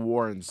civil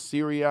war in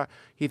Syria.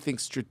 He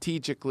thinks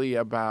strategically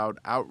about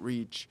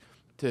outreach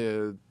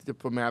to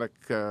diplomatic,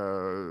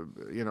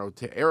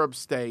 to Arab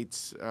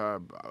states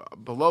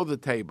below the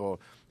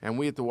table. And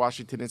we at the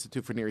Washington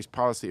Institute for Near East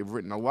Policy have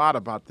written a lot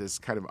about this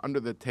kind of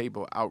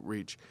under-the-table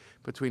outreach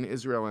between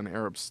Israel and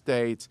Arab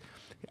states.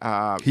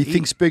 He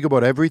thinks big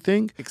about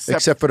everything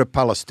except for the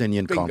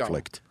Palestinian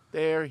conflict.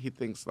 There, he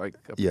thinks like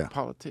a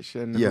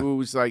politician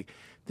who's like,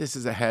 this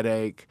is a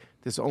headache.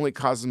 This only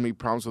causes me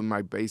problems with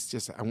my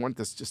base. I want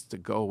this just to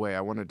go away.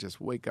 I want to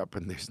just wake up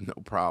and there's no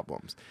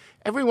problems.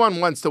 Everyone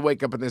wants to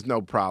wake up and there's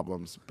no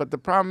problems. But the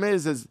problem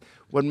is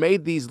what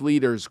made these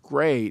leaders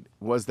great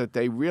was that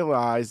they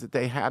realized that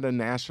they had a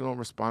national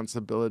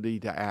responsibility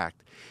to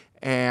act.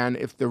 And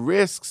if the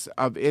risks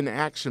of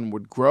inaction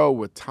would grow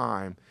with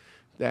time,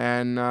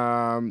 then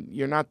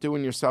you're not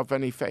doing yourself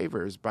any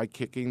favors by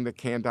kicking the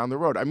can down the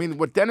road. I mean,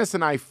 what Dennis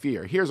and I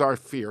fear, here's our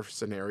fear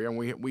scenario, and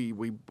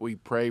we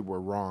pray we're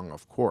wrong,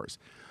 of course.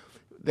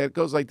 That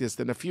goes like this.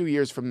 Then a few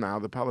years from now,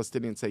 the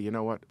Palestinians say, you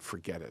know what,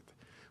 forget it.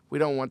 We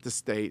don't want the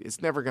state.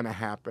 It's never going to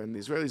happen. The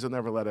Israelis will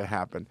never let it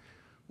happen.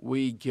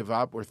 We give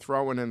up. We're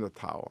throwing in the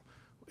towel.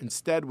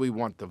 Instead, we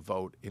want to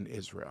vote in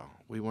Israel.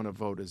 We want to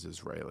vote as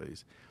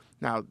Israelis.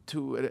 Now,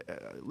 to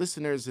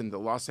listeners in the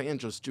Los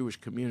Angeles Jewish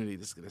community,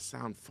 this is going to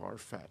sound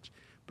far-fetched.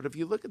 But if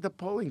you look at the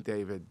polling,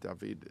 David,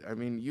 I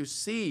mean, you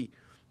see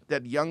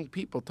that young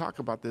people talk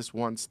about this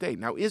one state.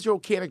 Now, Israel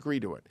can't agree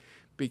to it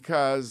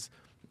because,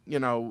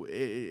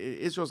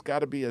 Israel's got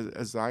to be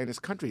a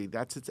Zionist country.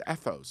 That's its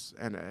ethos,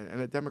 and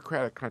a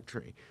democratic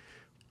country.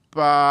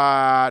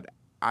 But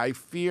I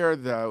fear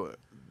the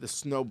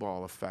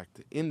snowball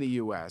effect in the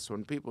U.S.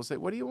 when people say,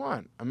 what do you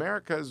want?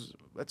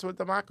 That's what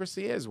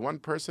democracy is, one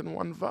person,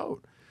 one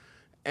vote.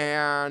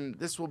 And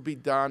this will be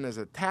done as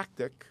a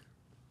tactic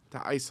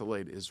to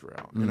isolate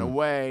Israel in a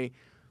way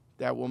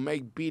that will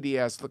make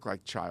BDS look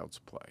like child's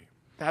play.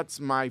 That's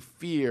my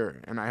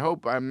fear, and I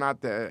hope I'm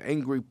not the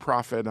angry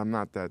prophet. I'm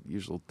not that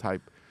usual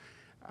type.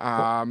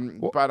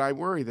 But I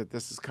worry that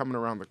this is coming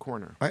around the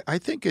corner. I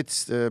think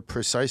it's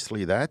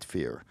precisely that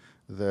fear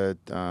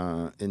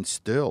that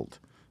instilled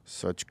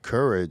such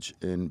courage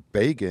in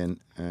Begin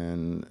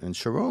and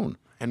Sharon.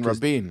 And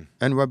Rabin.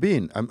 And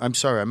Rabin. I'm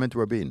sorry, I meant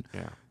Rabin.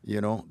 Yeah. You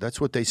know,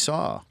 that's what they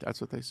saw. That's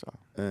what they saw.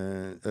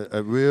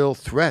 A real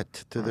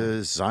threat to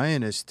the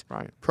Zionist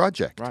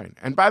project. Right.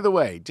 And by the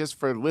way, just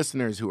for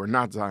listeners who are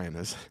not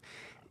Zionists,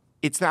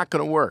 it's not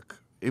going to work,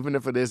 even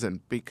if it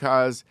isn't,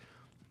 because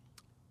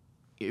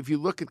if you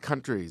look at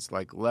countries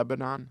like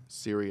Lebanon,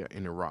 Syria,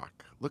 and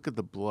Iraq, look at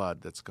the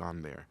blood that's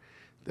gone there.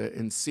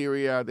 In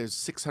Syria, there's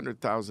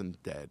 600,000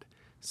 dead.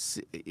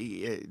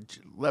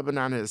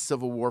 Lebanon had a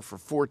civil war for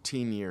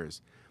 14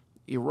 years.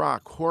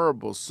 Iraq,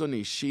 horrible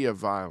Sunni Shia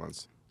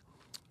violence.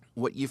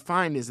 What you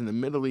find is in the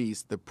Middle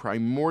East, the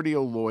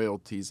primordial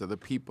loyalties of the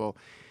people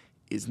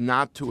is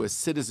not to a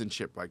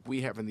citizenship like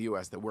we have in the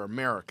U.S., that we're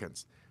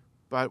Americans,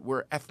 but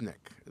we're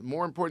ethnic.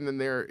 More important than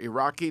they're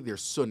Iraqi, they're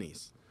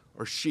Sunnis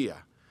or Shia.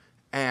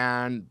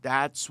 And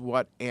that's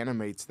what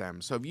animates them.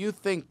 So if you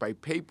think by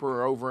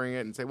paper-overing it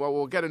and say, well,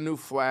 we'll get a new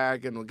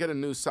flag and we'll get a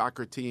new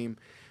soccer team,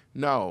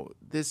 no,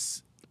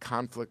 this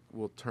conflict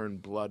will turn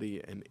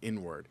bloody and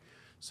inward.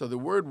 So the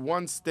word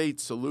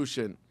one-state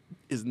solution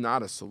is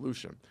not a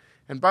solution.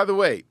 And by the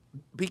way,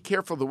 be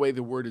careful the way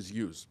the word is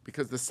used,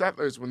 because the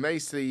settlers, when they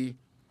see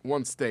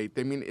one state,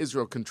 they mean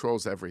Israel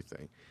controls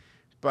everything.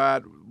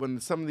 But when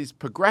some of these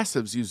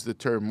progressives use the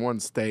term one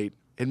state,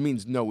 it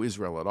means no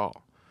Israel at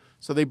all.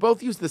 So they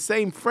both use the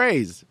same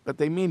phrase, but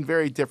they mean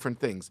very different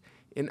things.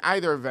 In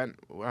either event,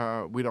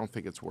 we don't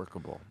think it's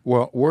workable.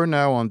 Well, we're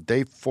now on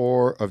day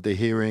 4 of the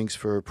hearings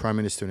for Prime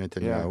Minister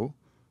Netanyahu.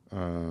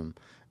 Yeah.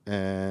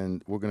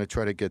 And we're going to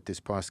try to get this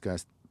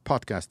podcast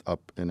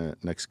up in the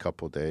next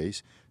couple of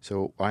days.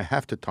 So I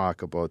have to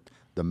talk about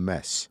the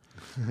mess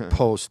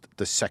post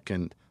the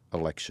second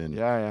election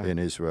in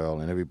Israel,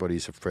 and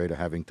everybody's afraid of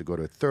having to go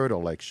to a third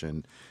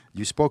election.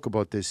 You spoke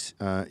about this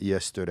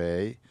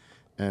yesterday,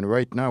 and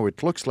right now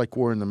it looks like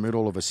we're in the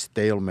middle of a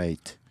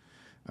stalemate.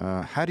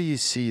 How do you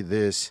see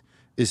this?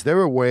 Is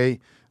there a way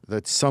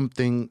that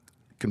something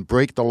can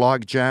break the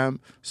logjam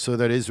so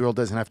that Israel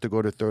doesn't have to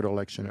go to a third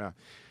election? Yeah.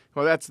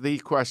 Well, that's the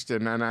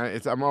question, and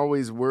I'm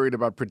always worried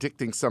about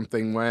predicting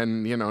something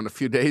when, in a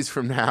few days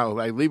from now,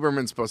 like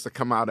Lieberman's supposed to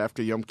come out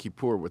after Yom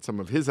Kippur with some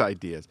of his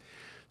ideas.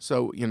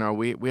 So,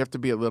 we have to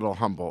be a little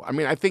humble. I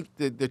mean, I think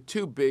the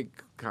two big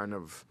kind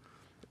of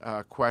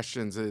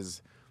questions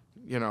is,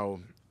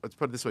 let's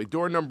put it this way.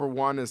 Door number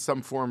one is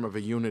some form of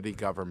a unity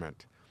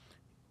government.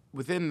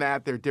 Within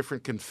that, there are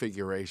different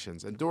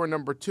configurations. And door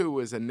number 2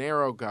 is a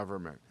narrow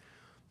government.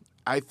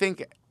 I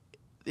think,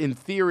 in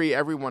theory,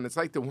 it's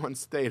like the one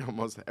state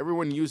almost.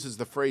 Everyone uses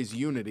the phrase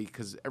unity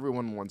because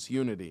everyone wants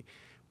unity.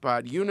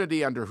 But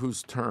unity under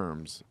whose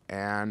terms?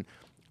 And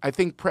I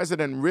think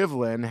President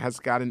Rivlin has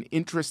got an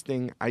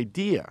interesting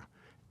idea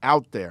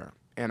out there.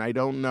 And I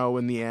don't know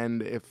in the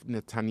end if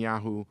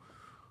Netanyahu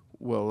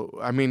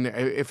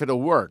if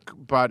it'll work.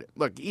 But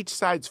look, each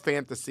side's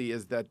fantasy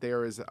is that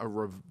there is a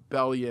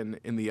rebellion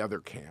in the other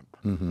camp,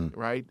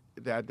 right?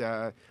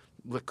 That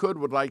Likud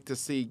would like to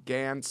see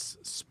Gantz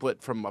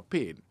split from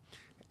Lapid.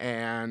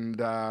 And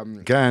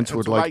Gantz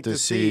would like to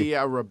see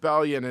a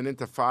rebellion, an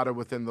intifada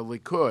within the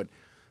Likud.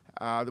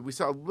 We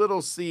saw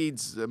little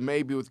seeds,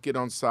 maybe with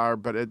Gideon Sa'ar,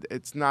 but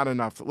it's not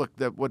enough. Look,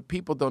 what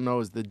people don't know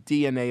is the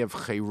DNA of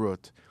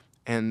Cheirut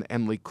and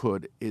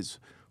Likud is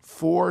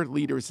 4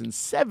 leaders in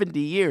 70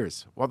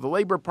 years, while the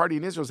Labor Party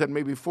in Israel has had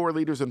maybe 4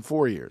 leaders in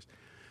 4 years.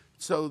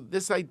 So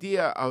this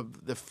idea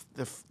of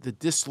the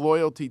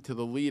disloyalty to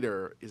the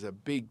leader is a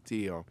big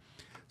deal.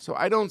 So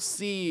I don't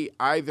see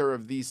either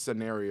of these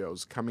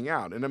scenarios coming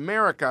out. In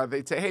America,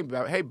 they'd say,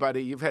 hey,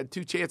 buddy, you've had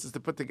 2 chances to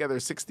put together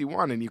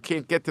 61, and you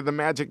can't get to the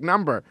magic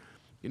number.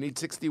 You need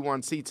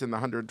 61 seats in the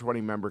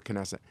 120-member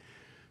Knesset.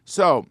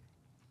 So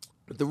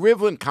the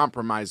Rivlin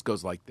compromise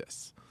goes like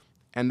this.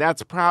 And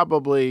that's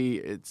probably,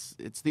 it's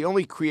the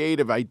only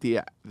creative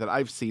idea that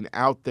I've seen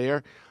out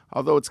there,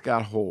 although it's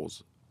got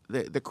holes.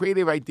 The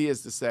creative idea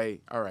is to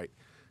say, all right,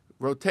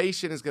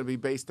 rotation is going to be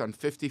based on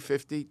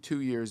 50-50,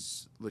 2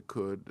 years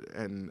Likud,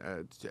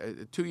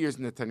 and 2 years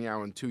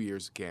Netanyahu and 2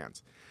 years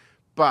Gantz.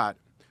 But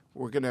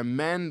we're going to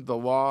amend the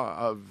law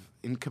of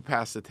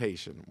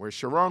incapacitation, where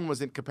Sharon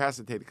was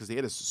incapacitated because he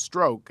had a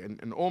stroke,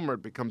 and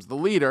Olmert becomes the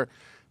leader.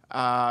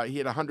 He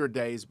had 100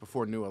 days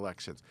before new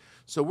elections.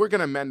 So we're going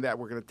to amend that.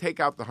 We're going to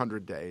take out the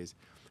 100 days.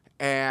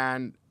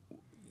 And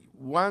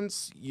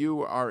once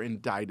you are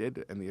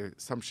indicted, and the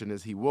assumption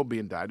is he will be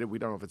indicted, we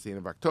don't know if it's the end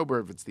of October,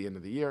 if it's the end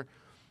of the year,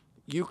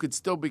 you could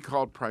still be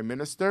called prime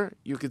minister.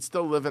 You could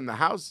still live in the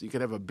house. You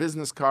could have a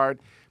business card.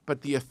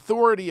 But the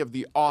authority of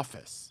the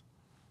office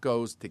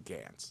goes to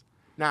Gantz.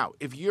 Now,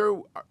 if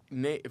your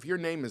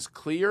name is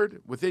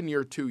cleared within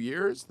your 2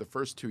 years, the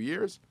first 2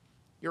 years,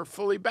 you're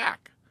fully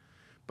back.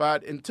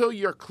 But until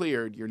you're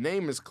cleared, your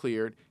name is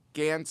cleared,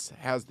 Gantz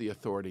has the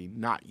authority,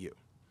 not you.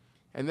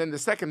 And then the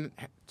second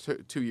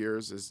 2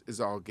 years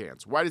is all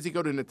Gantz. Why does he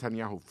go to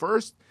Netanyahu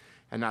first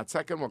and not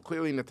second? Well,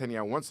 clearly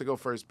Netanyahu wants to go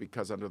first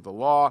because under the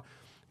law,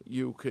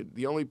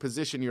 the only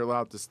position you're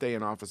allowed to stay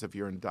in office if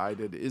you're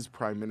indicted is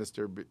prime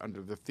minister,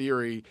 under the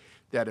theory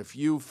that if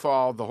you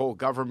fall, the whole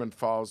government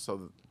falls.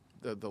 So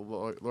the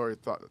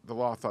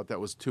law thought that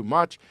was too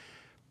much.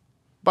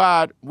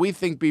 But we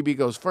think Bibi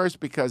goes first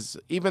because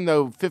even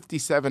though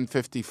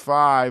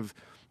 57-55,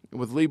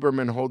 with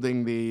Lieberman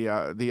holding the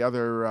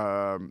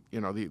other,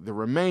 the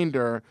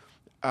remainder,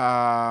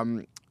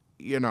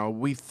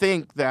 we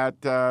think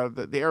that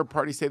the Arab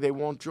parties say they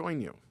won't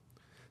join you.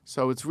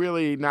 So it's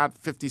really not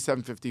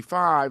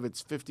 57-55,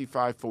 it's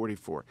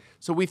 55-44.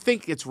 So we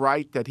think it's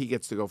right that he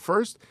gets to go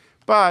first,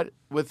 but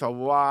with a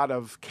lot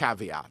of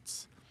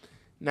caveats.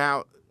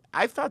 Now,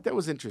 I thought that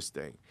was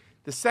interesting.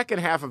 The second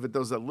half of it,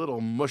 though, is a little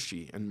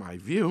mushy in my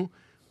view,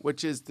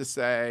 which is to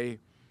say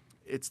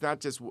it's not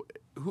just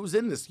who's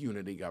in this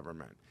unity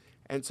government.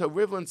 And so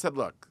Rivlin said,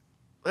 look,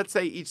 let's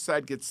say each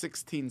side gets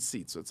 16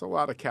 seats. So it's a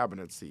lot of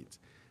cabinet seats.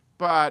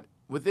 But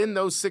within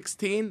those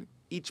 16,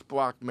 each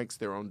bloc makes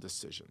their own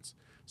decisions.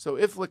 So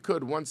if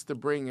Likud wants to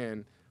bring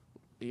in,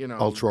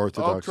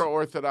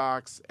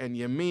 ultra-Orthodox and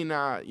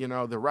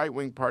Yamina, the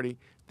right-wing party,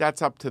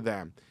 that's up to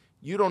them.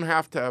 You don't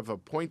have to have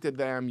appointed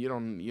them. You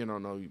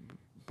don't know.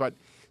 But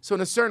so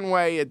in a certain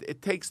way,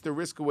 it takes the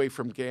risk away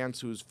from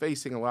Gantz, who's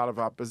facing a lot of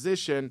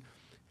opposition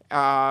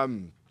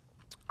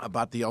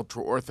about the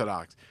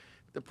ultra-Orthodox.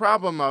 The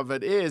problem of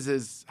it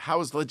is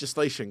how is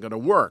legislation going to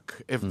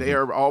work if they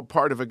are all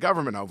part of a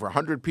government? Over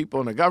 100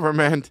 people in a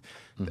government,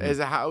 is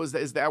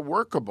that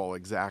workable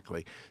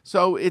exactly?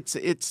 So it's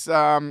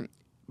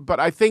but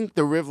I think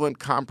the Rivlin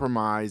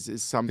compromise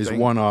is something. Is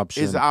one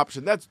option. Is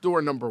option. That's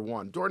door number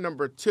one. Door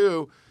number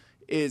two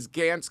is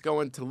Gantz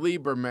going to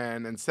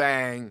Lieberman and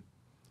saying,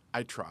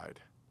 I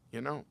tried.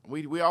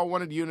 We all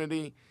wanted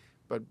unity,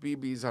 but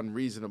Bibi's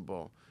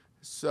unreasonable.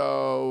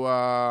 So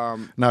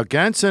now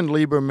Gantz and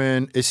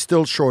Lieberman is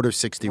still short of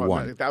 61.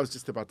 Well, I was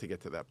just about to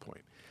get to that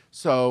point.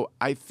 So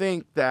I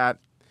think that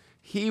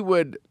he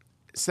would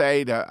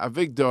say to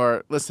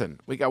Avigdor,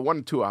 listen, we got 1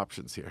 or 2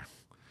 options here,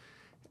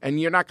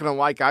 and you're not going to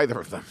like either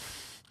of them.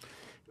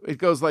 It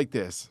goes like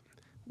this.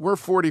 We're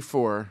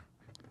 44,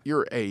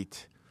 you're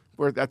 8,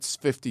 that's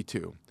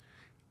 52.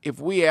 If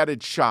we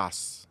added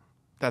Shas,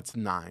 that's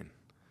 9.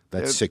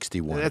 That's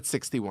 61. That's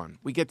 61.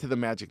 We get to the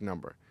magic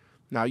number.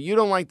 Now, you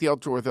don't like the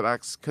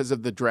ultra-Orthodox because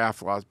of the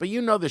draft laws, but the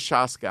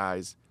Shas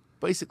guys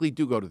basically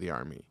do go to the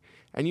army.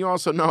 And you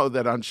also know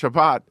that on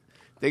Shabbat,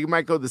 they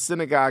might go to the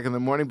synagogue in the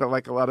morning, but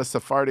like a lot of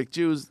Sephardic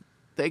Jews,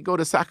 they go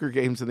to soccer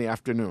games in the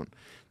afternoon.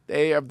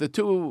 They have the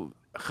 2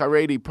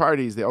 Haredi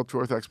parties, the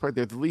ultra-Orthodox party,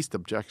 they're the least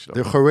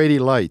objectionable. They're Haredi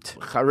light.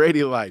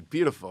 Haredi light.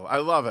 Beautiful. I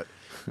love it.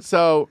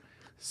 So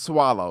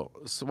swallow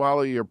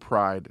your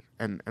pride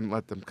and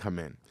let them come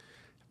in.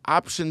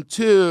 Option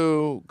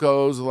 2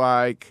 goes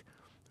like,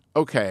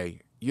 okay,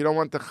 you don't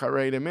want the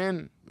Haredim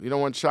in, you don't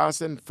want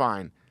Shas in,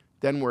 fine.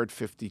 Then we're at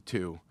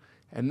 52.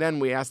 And then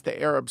we ask the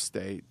Arab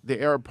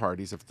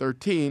parties of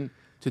 13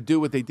 to do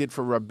what they did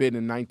for Rabin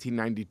in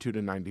 1992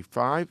 to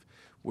 95,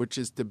 which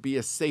is to be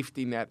a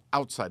safety net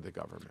outside the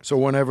government. So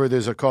whenever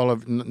there's a call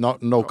of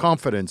no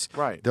confidence,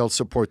 right, they'll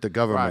support the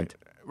government.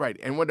 Right.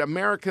 And what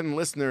American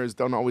listeners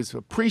don't always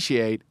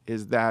appreciate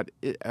is that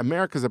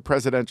America's a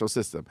presidential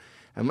system.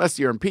 Unless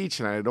you're impeached,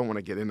 and I don't want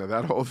to get into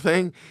that whole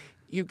thing,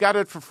 you got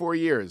it for 4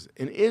 years.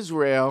 In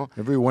Israel,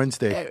 every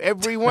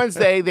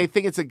Wednesday, they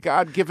think it's a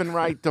God-given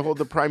right to hold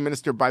the prime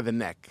minister by the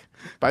neck,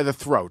 by the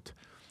throat.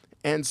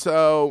 And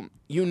so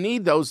you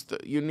need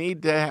you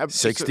need to have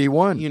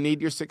 61. You need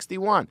your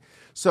 61.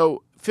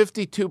 So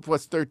 52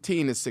 plus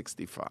 13 is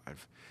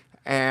 65.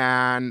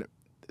 And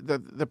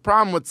the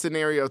problem with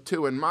scenario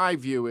 2, in my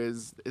view,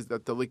 is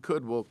that the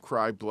Likud will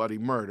cry bloody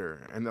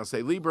murder. And they'll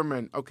say,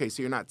 Lieberman, okay,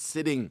 so you're not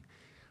sitting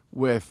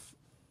with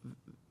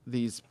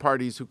these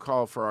parties who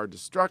call for our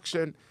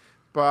destruction,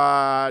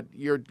 but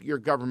your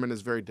government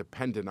is very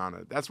dependent on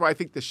it. That's why I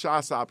think the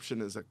Shas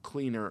option is a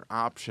cleaner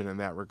option in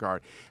that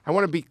regard. I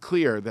want to be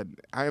clear that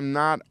I am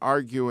not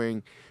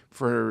arguing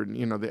for,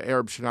 the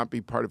Arabs should not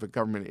be part of a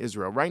government in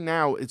Israel. Right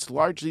now, it's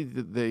largely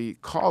the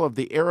call of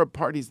the Arab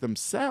parties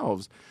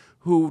themselves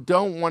who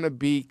don't want to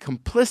be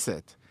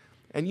complicit.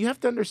 And you have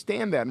to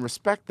understand that and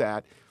respect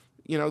that.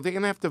 They're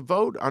going to have to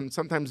vote on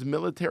sometimes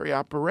military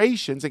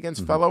operations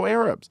against fellow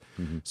Arabs.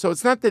 So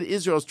it's not that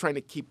Israel's trying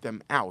to keep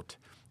them out.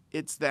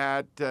 It's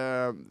that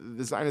the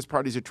Zionist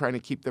parties are trying to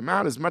keep them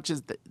out as much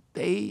as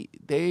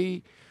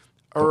they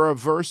are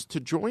averse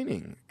to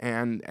joining,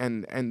 and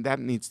that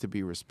needs to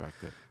be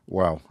respected.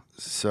 Wow.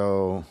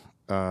 So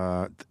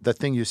the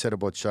thing you said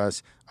about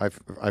Shas,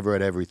 I've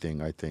read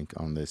everything, I think,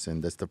 on this,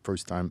 and that's the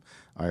first time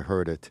I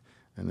heard it.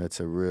 And that's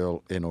a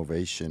real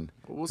innovation.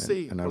 We'll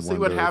see. We'll see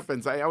what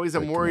happens. I always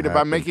am worried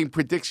about making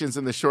predictions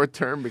in the short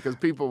term because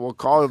people will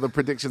call the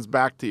predictions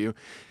back to you.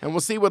 And we'll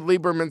see what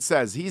Lieberman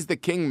says. He's the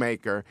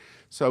kingmaker.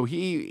 So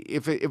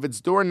if it's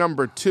door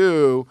number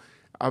 2,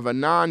 of a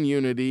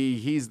non-unity,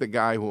 he's the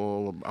guy who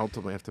will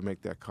ultimately have to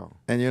make that call.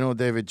 And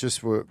David,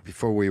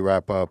 before we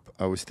wrap up,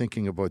 I was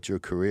thinking about your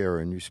career,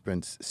 and you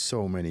spent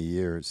so many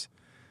years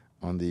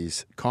on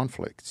these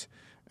conflicts.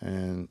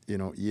 And,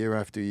 year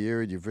after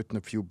year, you've written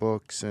a few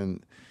books.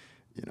 And,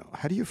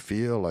 how do you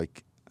feel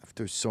like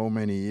after so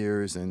many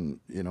years and,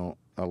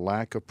 a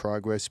lack of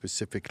progress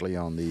specifically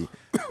on the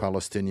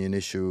Palestinian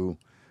issue?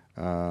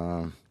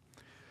 Look,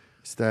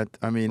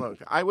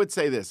 I would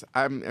say this.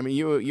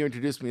 You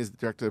introduced me as the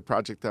director of the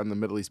project on the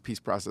Middle East peace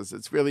process.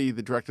 It's really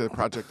the director of the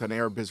project on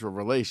Arab-Israel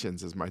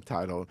relations is my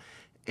title.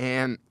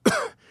 And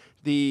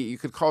you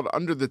could call it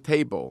under the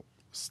table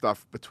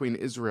stuff between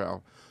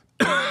Israel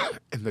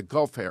and the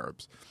Gulf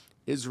Arabs,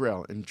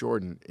 Israel and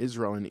Jordan,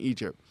 Israel and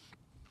Egypt.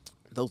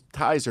 Those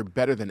ties are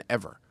better than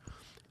ever.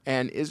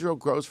 And Israel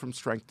grows from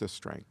strength to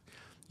strength.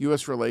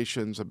 U.S.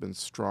 relations have been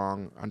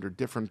strong under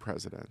different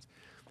presidents.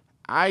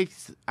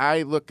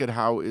 I look at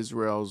how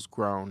Israel's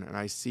grown, and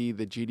I see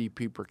the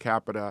GDP per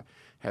capita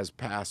has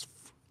passed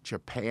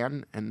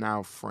Japan and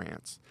now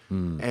France.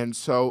 And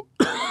so,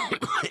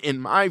 in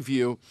my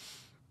view,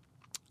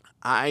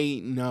 I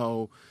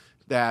know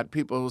that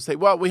people will say,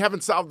 well, we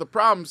haven't solved the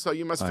problem, so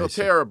you must feel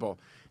terrible.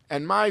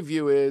 And my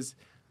view is,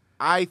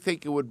 I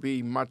think it would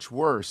be much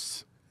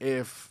worse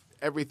if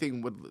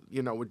everything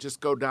would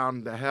just go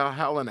down to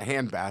hell in a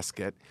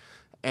handbasket,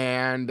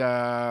 and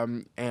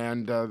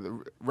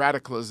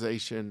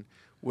radicalization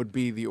would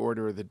be the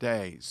order of the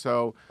day.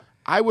 So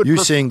I would. You're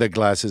seeing the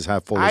glass is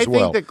half full as well.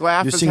 I think the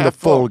glass You're is seeing half the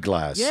full full.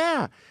 glass.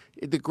 Yeah,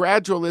 the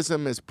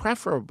gradualism is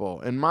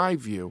preferable in my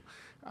view.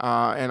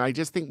 And I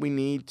just think we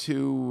need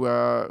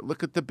to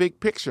look at the big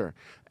picture.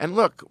 And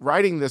look,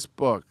 writing this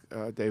book,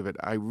 David,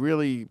 I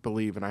really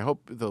believe, and I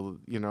hope the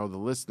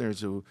listeners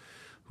who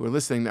are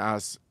listening to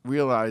us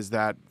realize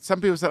that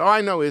some people said, "Oh,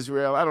 I know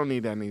Israel. I don't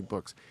need any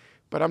books."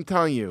 But I'm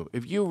telling you,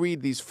 if you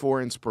read these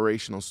 4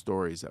 inspirational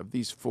stories of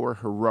these 4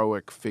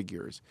 heroic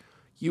figures,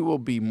 you will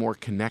be more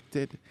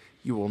connected.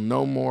 You will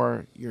know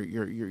more.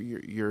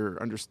 Your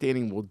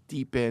understanding will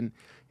deepen,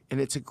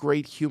 and it's a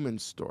great human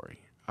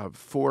story of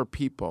 4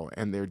 people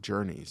and their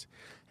journeys.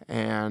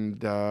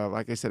 And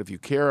like I said, if you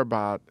care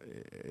about,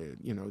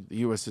 the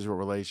U.S.-Israel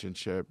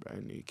relationship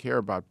and you care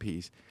about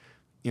peace,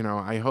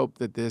 I hope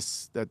that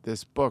this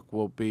book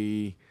will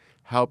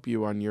help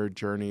you on your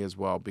journey as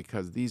well,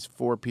 because these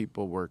 4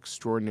 people were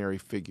extraordinary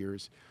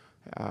figures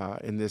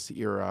in this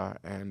era,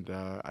 and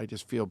I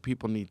just feel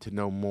people need to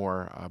know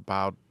more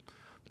about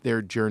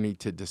their journey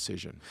to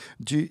decision.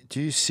 Do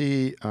you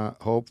see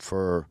hope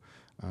for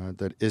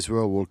that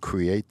Israel will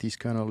create these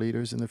kind of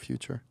leaders in the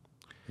future?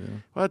 Yeah.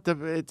 Well,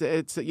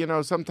 it's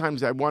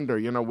sometimes I wonder,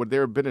 would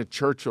there have been a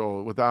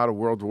Churchill without a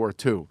World War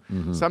II?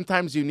 Mm-hmm.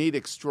 Sometimes you need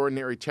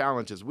extraordinary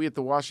challenges. We at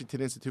the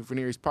Washington Institute for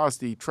Near East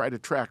Policy try to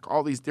track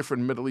all these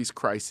different Middle East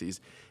crises.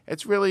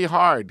 It's really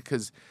hard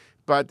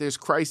but there's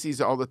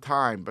crises all the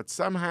time. But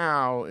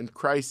somehow in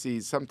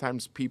crises,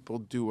 sometimes people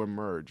do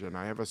emerge. And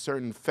I have a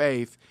certain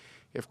faith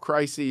if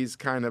crises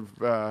kind of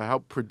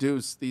help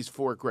produce these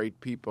 4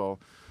 great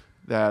people,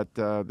 that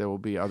there will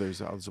be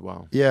others as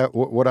well. Yeah,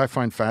 what I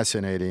find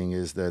fascinating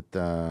is that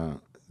the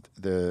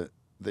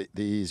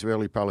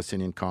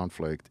Israeli-Palestinian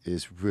conflict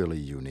is really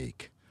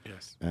unique.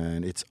 Yes.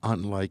 And it's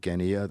unlike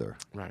any other.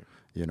 Right.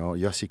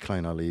 Yossi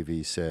Klein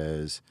Halevi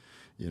says,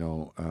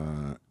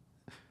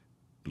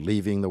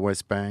 leaving the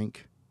West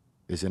Bank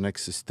is an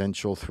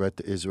existential threat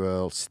to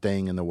Israel.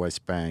 Staying in the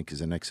West Bank is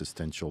an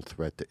existential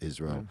threat to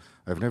Israel.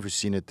 I've never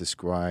seen it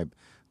described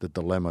the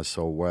dilemma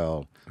so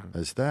well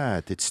as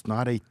that. It's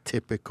not a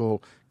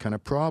typical kind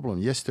of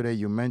problem. Yesterday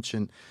you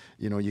mentioned,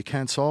 you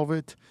can't solve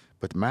it,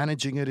 but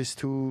managing it is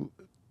too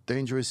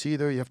dangerous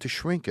either. You have to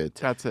shrink it.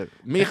 That's it.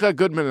 Micha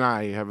Goodman and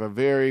I have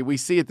we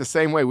see it the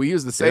same way. We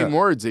use the same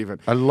words even.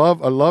 I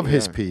love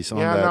his piece on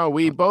that. Yeah, no,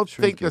 we both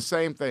think the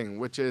same thing,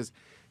 which is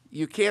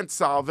you can't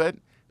solve it,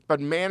 but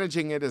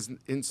managing it is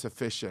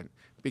insufficient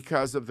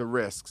because of the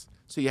risks.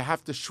 So you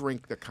have to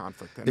shrink the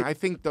conflict. And I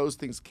think those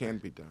things can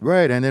be done.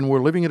 Right. And then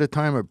we're living at a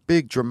time of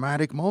big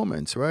dramatic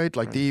moments, right?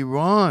 Like the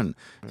Iran,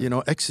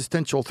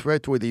 existential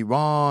threat with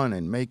Iran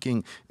and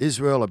making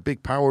Israel a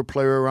big power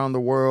player around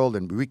the world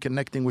and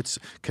connecting with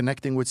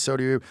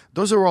Saudi Arabia.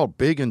 Those are all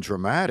big and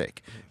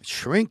dramatic.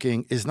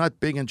 Shrinking is not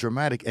big and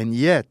dramatic, and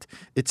yet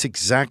it's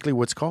exactly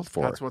what's called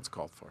for. That's what's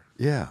called for.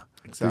 Yeah.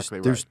 Exactly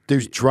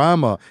there's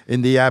drama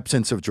in the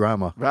absence of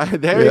drama.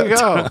 Right, there you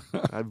go.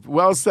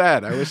 Well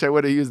said. I wish I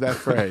would have used that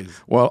phrase.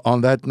 Well,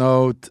 on that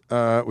note,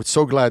 we're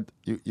so glad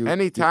you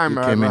Anytime,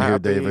 you came in here,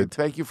 happy. David.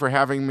 Thank you for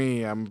having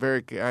me. And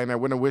I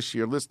want to wish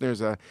your listeners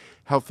a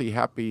healthy,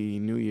 happy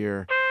New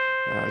Year.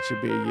 It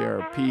should be a year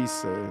of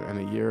peace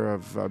and a year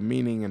of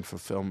meaning and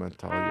fulfillment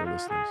to all your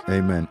listeners.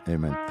 Amen.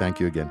 Amen. Thank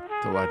you again.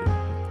 Delighted.